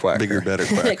 better Quacker. Bigger, better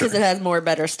Quacker. because it has more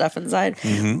better stuff inside.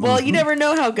 Well, you never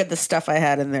know how good the stuff I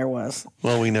had in there was.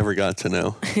 Well, we never got to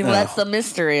know. Well, that's the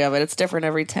mystery of it. It's different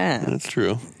every time. That's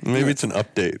true. Maybe it's an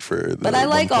update for the But I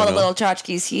like all the 1.0. little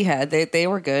tchotchkes he had. They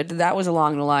were good. That was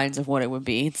along the lines of what it would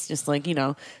be. It's just like, you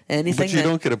know, anything But you that...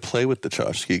 don't get to play with the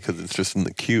tchotchke because it's just in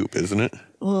the cube, isn't it?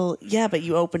 Well, yeah, but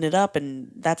you open it up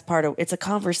and that's part of... It's a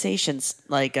conversation,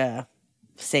 like,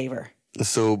 saver.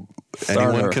 So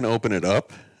anyone can open it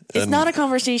up. It's not a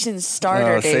conversation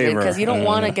starter, David, because you don't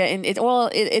want to get in it. Well,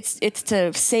 it's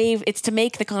to save. It's to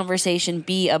make the conversation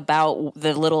be about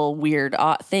the little weird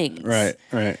things, Right.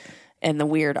 and the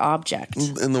weird object.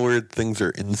 And the weird things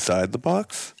are inside the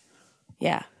box.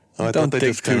 Yeah, I Don't thought they dig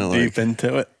just kind too of deep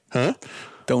into it. Huh?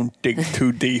 Don't dig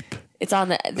too deep. it's on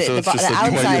the So it's just like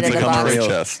outside of it's the like on box. the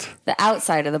chest. The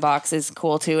outside of the box is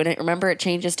cool too, and remember it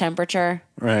changes temperature,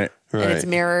 Right. Right. and it's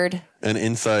mirrored. And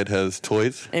inside has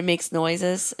toys. It makes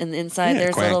noises, and inside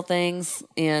there's quack. little things,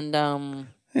 and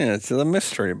Yeah, it's a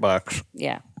mystery box.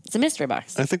 yeah, it's a mystery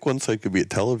box. I think one side could be a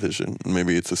television.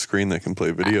 Maybe it's a screen that can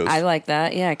play videos. I like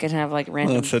that. Yeah, it could have like Well,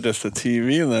 random, it's just a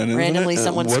TV then, isn't randomly it?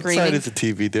 someone what screaming. side is a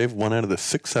TV, Dave? One out of the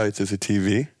 6 sides is a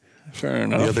TV. Fair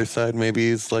enough. The other side maybe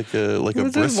is like a Why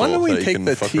bristle don't we that you take can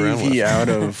the fuck around with. TV out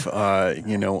of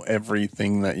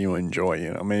everything that you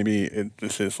enjoy? Maybe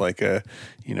this is like a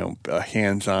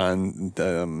hands-on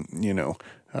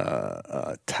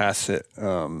tacit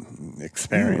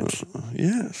experience.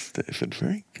 Yes, David,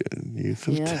 very good use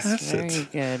of Yes, tacit. very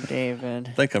good, David.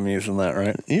 I think I'm using that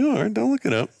right. You are. Don't look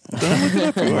it up.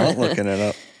 I'm not looking it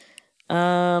up.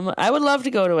 I would love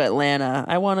to go to Atlanta.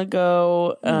 I want to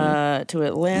go to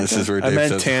Atlanta. This is where I Dave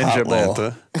meant says tangible.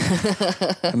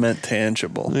 Hotlanta. I meant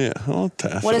tangible. Yeah, well,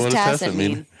 tacit. what does tacit tacit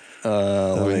mean?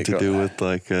 Having to do with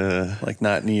Like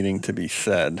not needing to be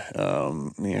said.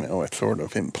 It's sort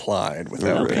of implied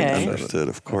without Okay. being said. understood.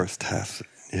 Of course, tacit.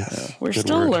 Yes, We're good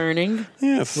still word. learning.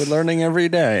 Yes, We're learning every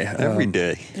day. every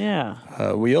day. Yeah.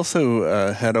 We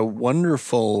also had a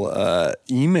wonderful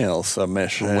email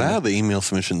submission. Wow, the email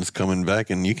submission's coming back,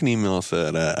 and you can email us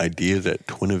at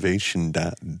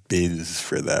ideas@twinnovation.biz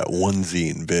for that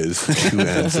onesie in biz, 2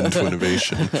 N's in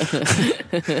Twinnovation.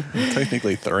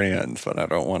 Technically 3 N's, but I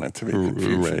don't want it to be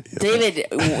confusing. Right. yeah. David,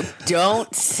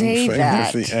 don't say Saying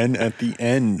that. there's the N at the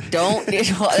end. Don't.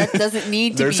 That doesn't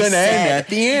need to There's be an said. N at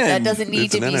the end. That doesn't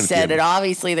need There's to an be N at the said. end. And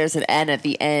obviously, there's an N at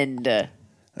the end.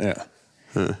 Yeah.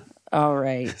 All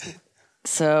right.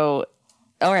 So,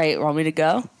 all right. Want me to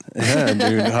go? Yeah,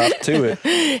 dude, hop to it.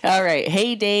 All right.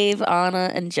 Hey, Dave,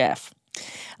 Anna, and Jeff.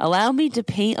 Allow me to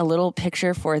paint a little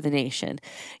picture for the nation.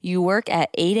 You work at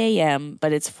 8 a.m.,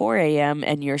 but it's 4 a.m.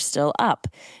 and you're still up.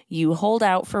 You hold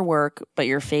out for work, but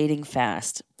you're fading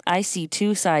fast. I see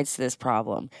 2 sides to this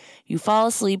problem. You fall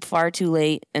asleep far too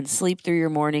late and sleep through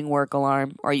your morning work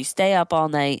alarm, or you stay up all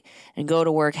night and go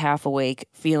to work half awake,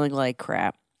 feeling like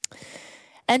crap.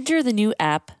 Enter the new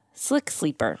app, Slick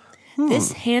Sleeper.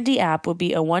 This handy app would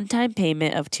be a one-time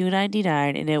payment of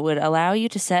 $2.99, and it would allow you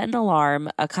to set an alarm,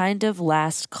 a kind of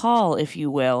last call, if you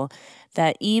will,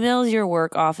 that emails your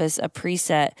work office a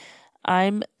preset,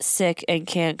 "I'm sick and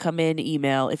can't come in"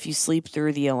 email if you sleep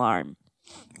through the alarm.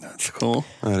 That's cool.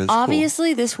 That is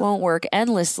Obviously, this won't work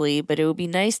endlessly, but it would be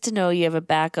nice to know you have a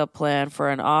backup plan for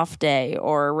an off day,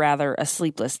 or rather, a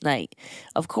sleepless night.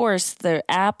 Of course, the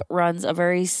app runs a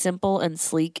very simple and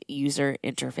sleek user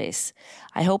interface.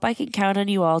 I hope I can count on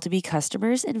you all to be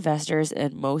customers, investors,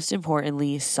 and most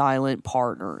importantly, silent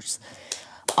partners.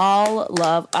 All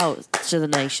love out to the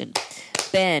nation.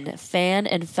 Ben, fan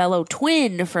and fellow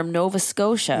twin from Nova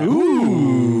Scotia.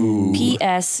 Ooh.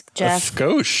 P.S. A Jeff,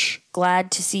 skosh.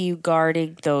 glad to see you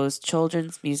guarding those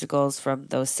children's musicals from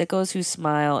those sickos who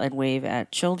smile and wave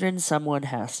at children. Someone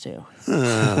has to.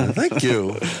 Thank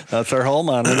you. That's our hall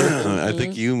monitor. I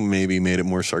think you maybe made it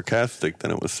more sarcastic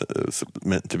than it was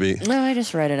meant to be. No, I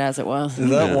just read it as it was. Is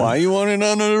that why you wanted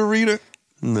Anna to read it?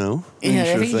 No. Yeah, I think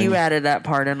Interesting. you added that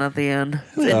part in at the end.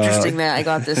 It's interesting that I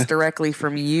got this directly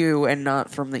from you and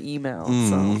not from the email.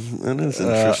 So. That is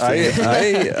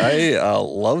interesting. I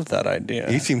love that idea.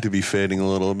 You seem to be fading a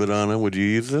little bit, Anna. Would you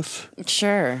use this?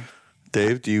 Sure.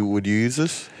 Dave, would you use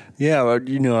this? Yeah, well,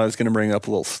 I was going to bring up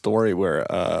a little story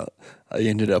where I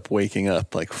ended up waking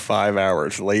up like 5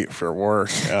 hours late for work,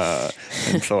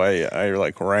 and so I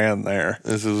like ran there.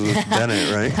 This is with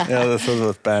Bennett, right? Yeah, this was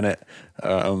with Bennett,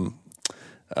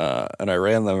 and I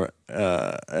ran them,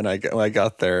 and I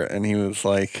got there, and he was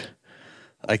like,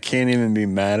 "I can't even be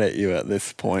mad at you at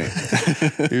this point."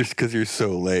 Because you're so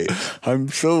late. I'm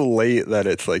so late that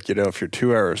it's like, if you're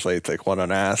 2 hours late, it's like, what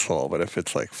an asshole. But if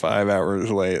it's like 5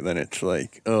 hours late, then it's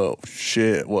like, oh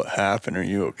shit, what happened? Are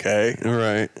you okay?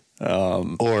 Right.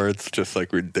 Or it's just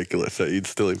like ridiculous that you'd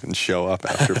still even show up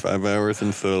after 5 hours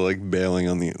instead of like bailing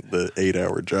on the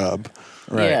 8-hour job.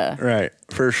 Right. Yeah. Right.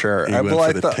 For sure. You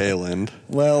went for the tail end.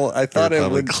 Well, I Or thought it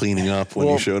probably would cleaning up when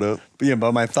well, you showed up. Yeah,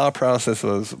 but my thought process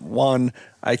was, one,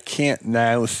 I can't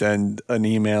now send an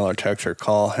email or text or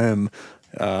call him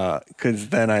because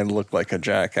then I look like a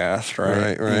jackass,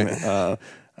 right? Right.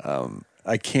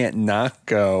 I can't not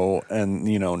go and,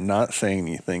 not say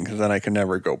anything because then I can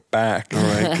never go back. All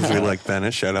right, because we like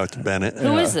Bennett. Shout out to Bennett.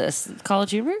 Who is this?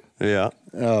 College Humor? Yeah.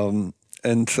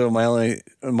 And so my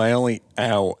only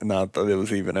out, not that it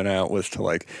was even an out, was to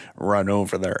like run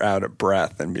over there out of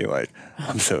breath and be like,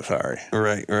 I'm so sorry.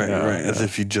 Right. As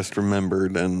if you just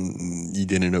remembered and you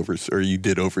didn't you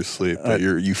did oversleep, but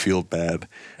you feel bad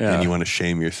and you want to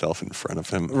shame yourself in front of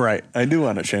him. Right. I do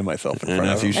want to shame myself in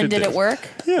front of him. And did it work?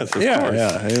 Yes, of course.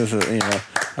 Yeah. It was,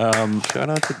 Shout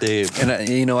out to Dave. And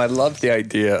I love the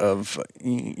idea of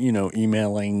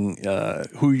emailing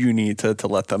who you need to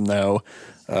let them know.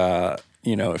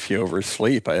 If you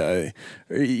oversleep, I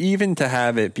even to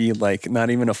have it be like not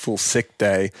even a full sick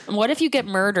day. What if you get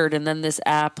murdered and then this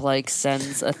app like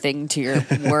sends a thing to your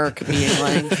work being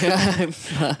like,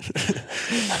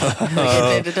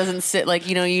 it doesn't sit like,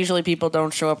 usually people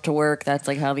don't show up to work. That's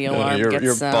like how the alarm gets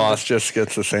your boss just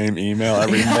gets the same email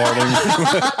every morning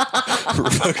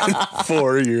for fucking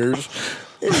 4 years.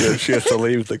 She has to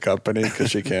leave the company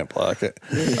because she can't block it.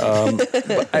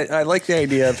 But I like the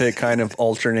idea of it kind of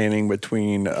alternating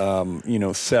between,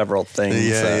 several things.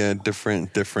 Yeah,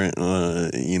 different,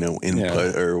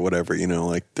 input or whatever,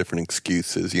 like different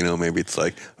excuses. Maybe it's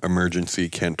like emergency,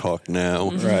 can't talk now.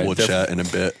 Right. We'll chat in a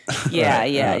bit.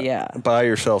 Yeah. Buy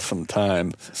yourself some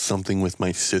time. Something with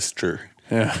my sister.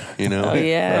 Yeah. Oh,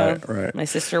 yeah. Right. My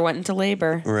sister went into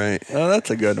labor. Right. Oh, that's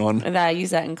a good one. And I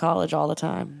use that in college all the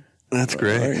time. That's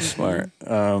great. Very smart.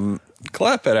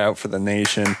 Clap it out for the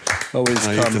nation. Always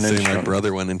I used coming to in say my strong.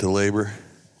 brother went into labor.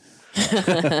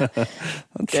 That's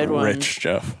Good one. rich,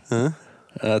 Jeff. Huh?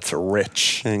 That's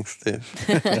rich. Thanks,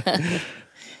 Dave.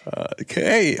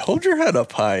 Okay, hold your head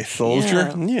up high,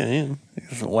 soldier. Yeah.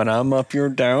 When I'm up, you're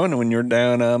down. And when you're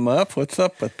down, I'm up. What's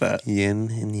up with that? Yin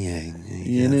and yang.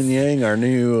 Yin and yang, our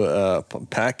new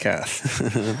podcast.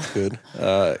 That's good.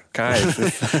 Guys.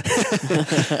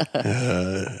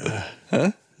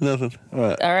 Nothing.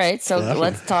 All right, so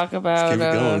let's talk about Keep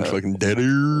it going, fucking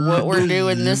deader. what we're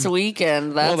doing this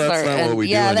weekend. That's Well, that's our not end. what we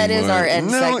do that is anymore. our end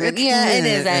No, segment. it's Yeah, it not,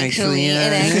 is actually. actually.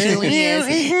 It actually is.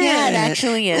 Yeah, it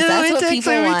actually is. That's what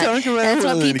people want. That's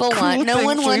what people want. No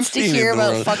one wants to hear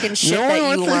about fucking shit that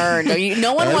you learned.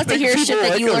 No one wants to hear shit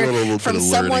that you learned from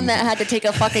someone that had to take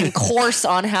a fucking course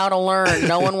on how to learn.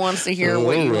 No one wants to hear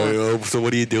what you learned. So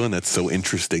what are you doing that's so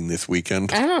interesting this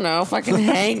weekend? I don't know, fucking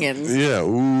hanging. Yeah,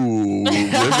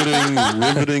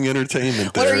 riveting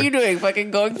entertainment there. What are you doing?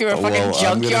 Fucking going through a fucking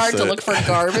junkyard to look for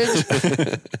garbage?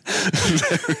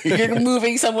 You're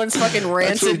moving someone's fucking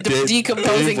rancid,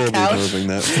 decomposing Dave will couch. be moving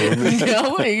that for me.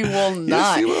 No, he will not.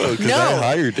 Yes, he will, 'cause no, I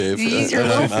hire Dave. He's your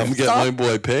little, I'm getting my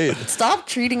boy paid. Stop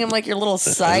treating him like your little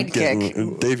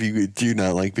sidekick. Dave, you do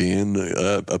not like being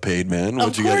a paid man.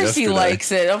 Of course he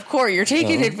likes it. Of course. You're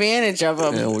taking advantage of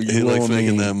him. He likes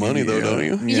making that money, though, don't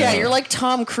you? Yeah, you're like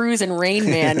Tom Cruise in Rain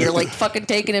Man. You're like fucking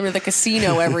taking him to the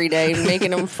casino every day and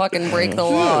making him fucking break the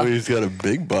law. He's got a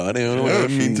big body. I don't know what I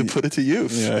mean to put it to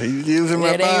use. Yeah, he's using my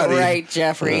It ain't body. right,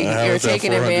 Jeffrey. How You're was that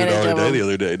taking advantage $400 of day him. the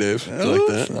other day, Dave? You Oh, like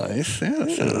that's that? nice.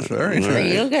 Yeah, that's very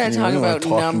nice. You gotta talk about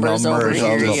numbers over numbers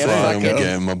here, on the you phone. I'm fucking-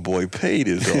 getting my boy paid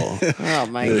is all. Oh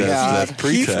my That's god. He's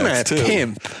pre-tax my too.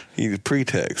 pimp. He's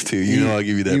pre-tax too. You know I'll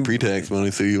give you that pre-tax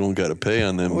money so you don't got to pay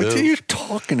on them What bills. are you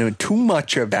talking too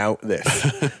much about this?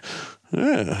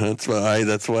 Yeah,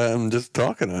 that's why I'm just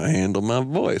talking. I handle my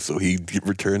voice so he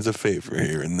returns a favor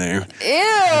here and there. Ew!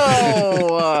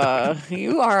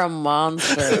 You are a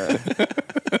monster.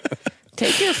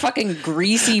 Take your fucking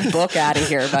greasy book out of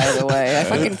here, by the way. I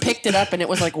fucking picked it up and it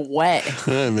was like wet.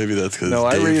 Maybe that's because No,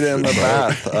 I read it in the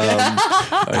bath.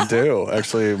 I do.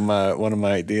 Actually, one of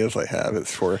my ideas I have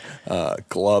is for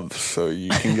gloves, so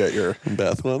you can get your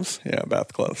bath gloves. Yeah,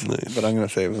 bath gloves. Nice. But I'm going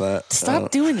to save that.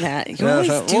 Stop doing that. You Yeah, always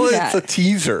do that. it's a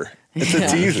teaser. It's a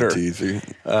teaser. Teaser.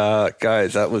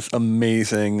 Guys, that was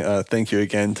amazing. Thank you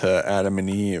again to Adam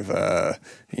and Eve.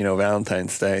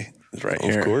 Valentine's Day is right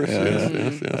here. Of course. Yeah.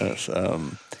 Yes.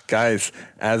 Guys,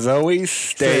 as always,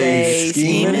 stay Stay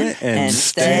scheming scheming and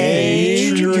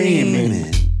stay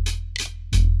dreaming.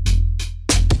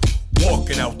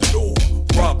 Walking out the door,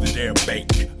 rob the damn bank,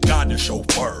 got the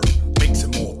chauffeur,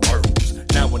 mixing more pearls,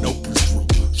 now an open screw.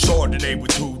 Chardonnay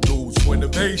with 2 dudes for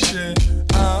innovation,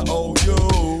 I owe you.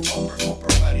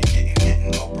 Oprah money,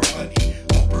 getting Oprah money,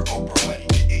 Oprah money,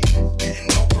 getting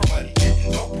Oprah money,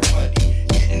 getting Oprah money,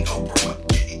 getting Oprah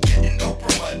money, getting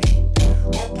Oprah money,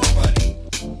 Oprah money.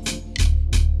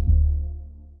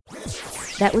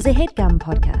 That was a HeadGum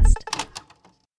podcast.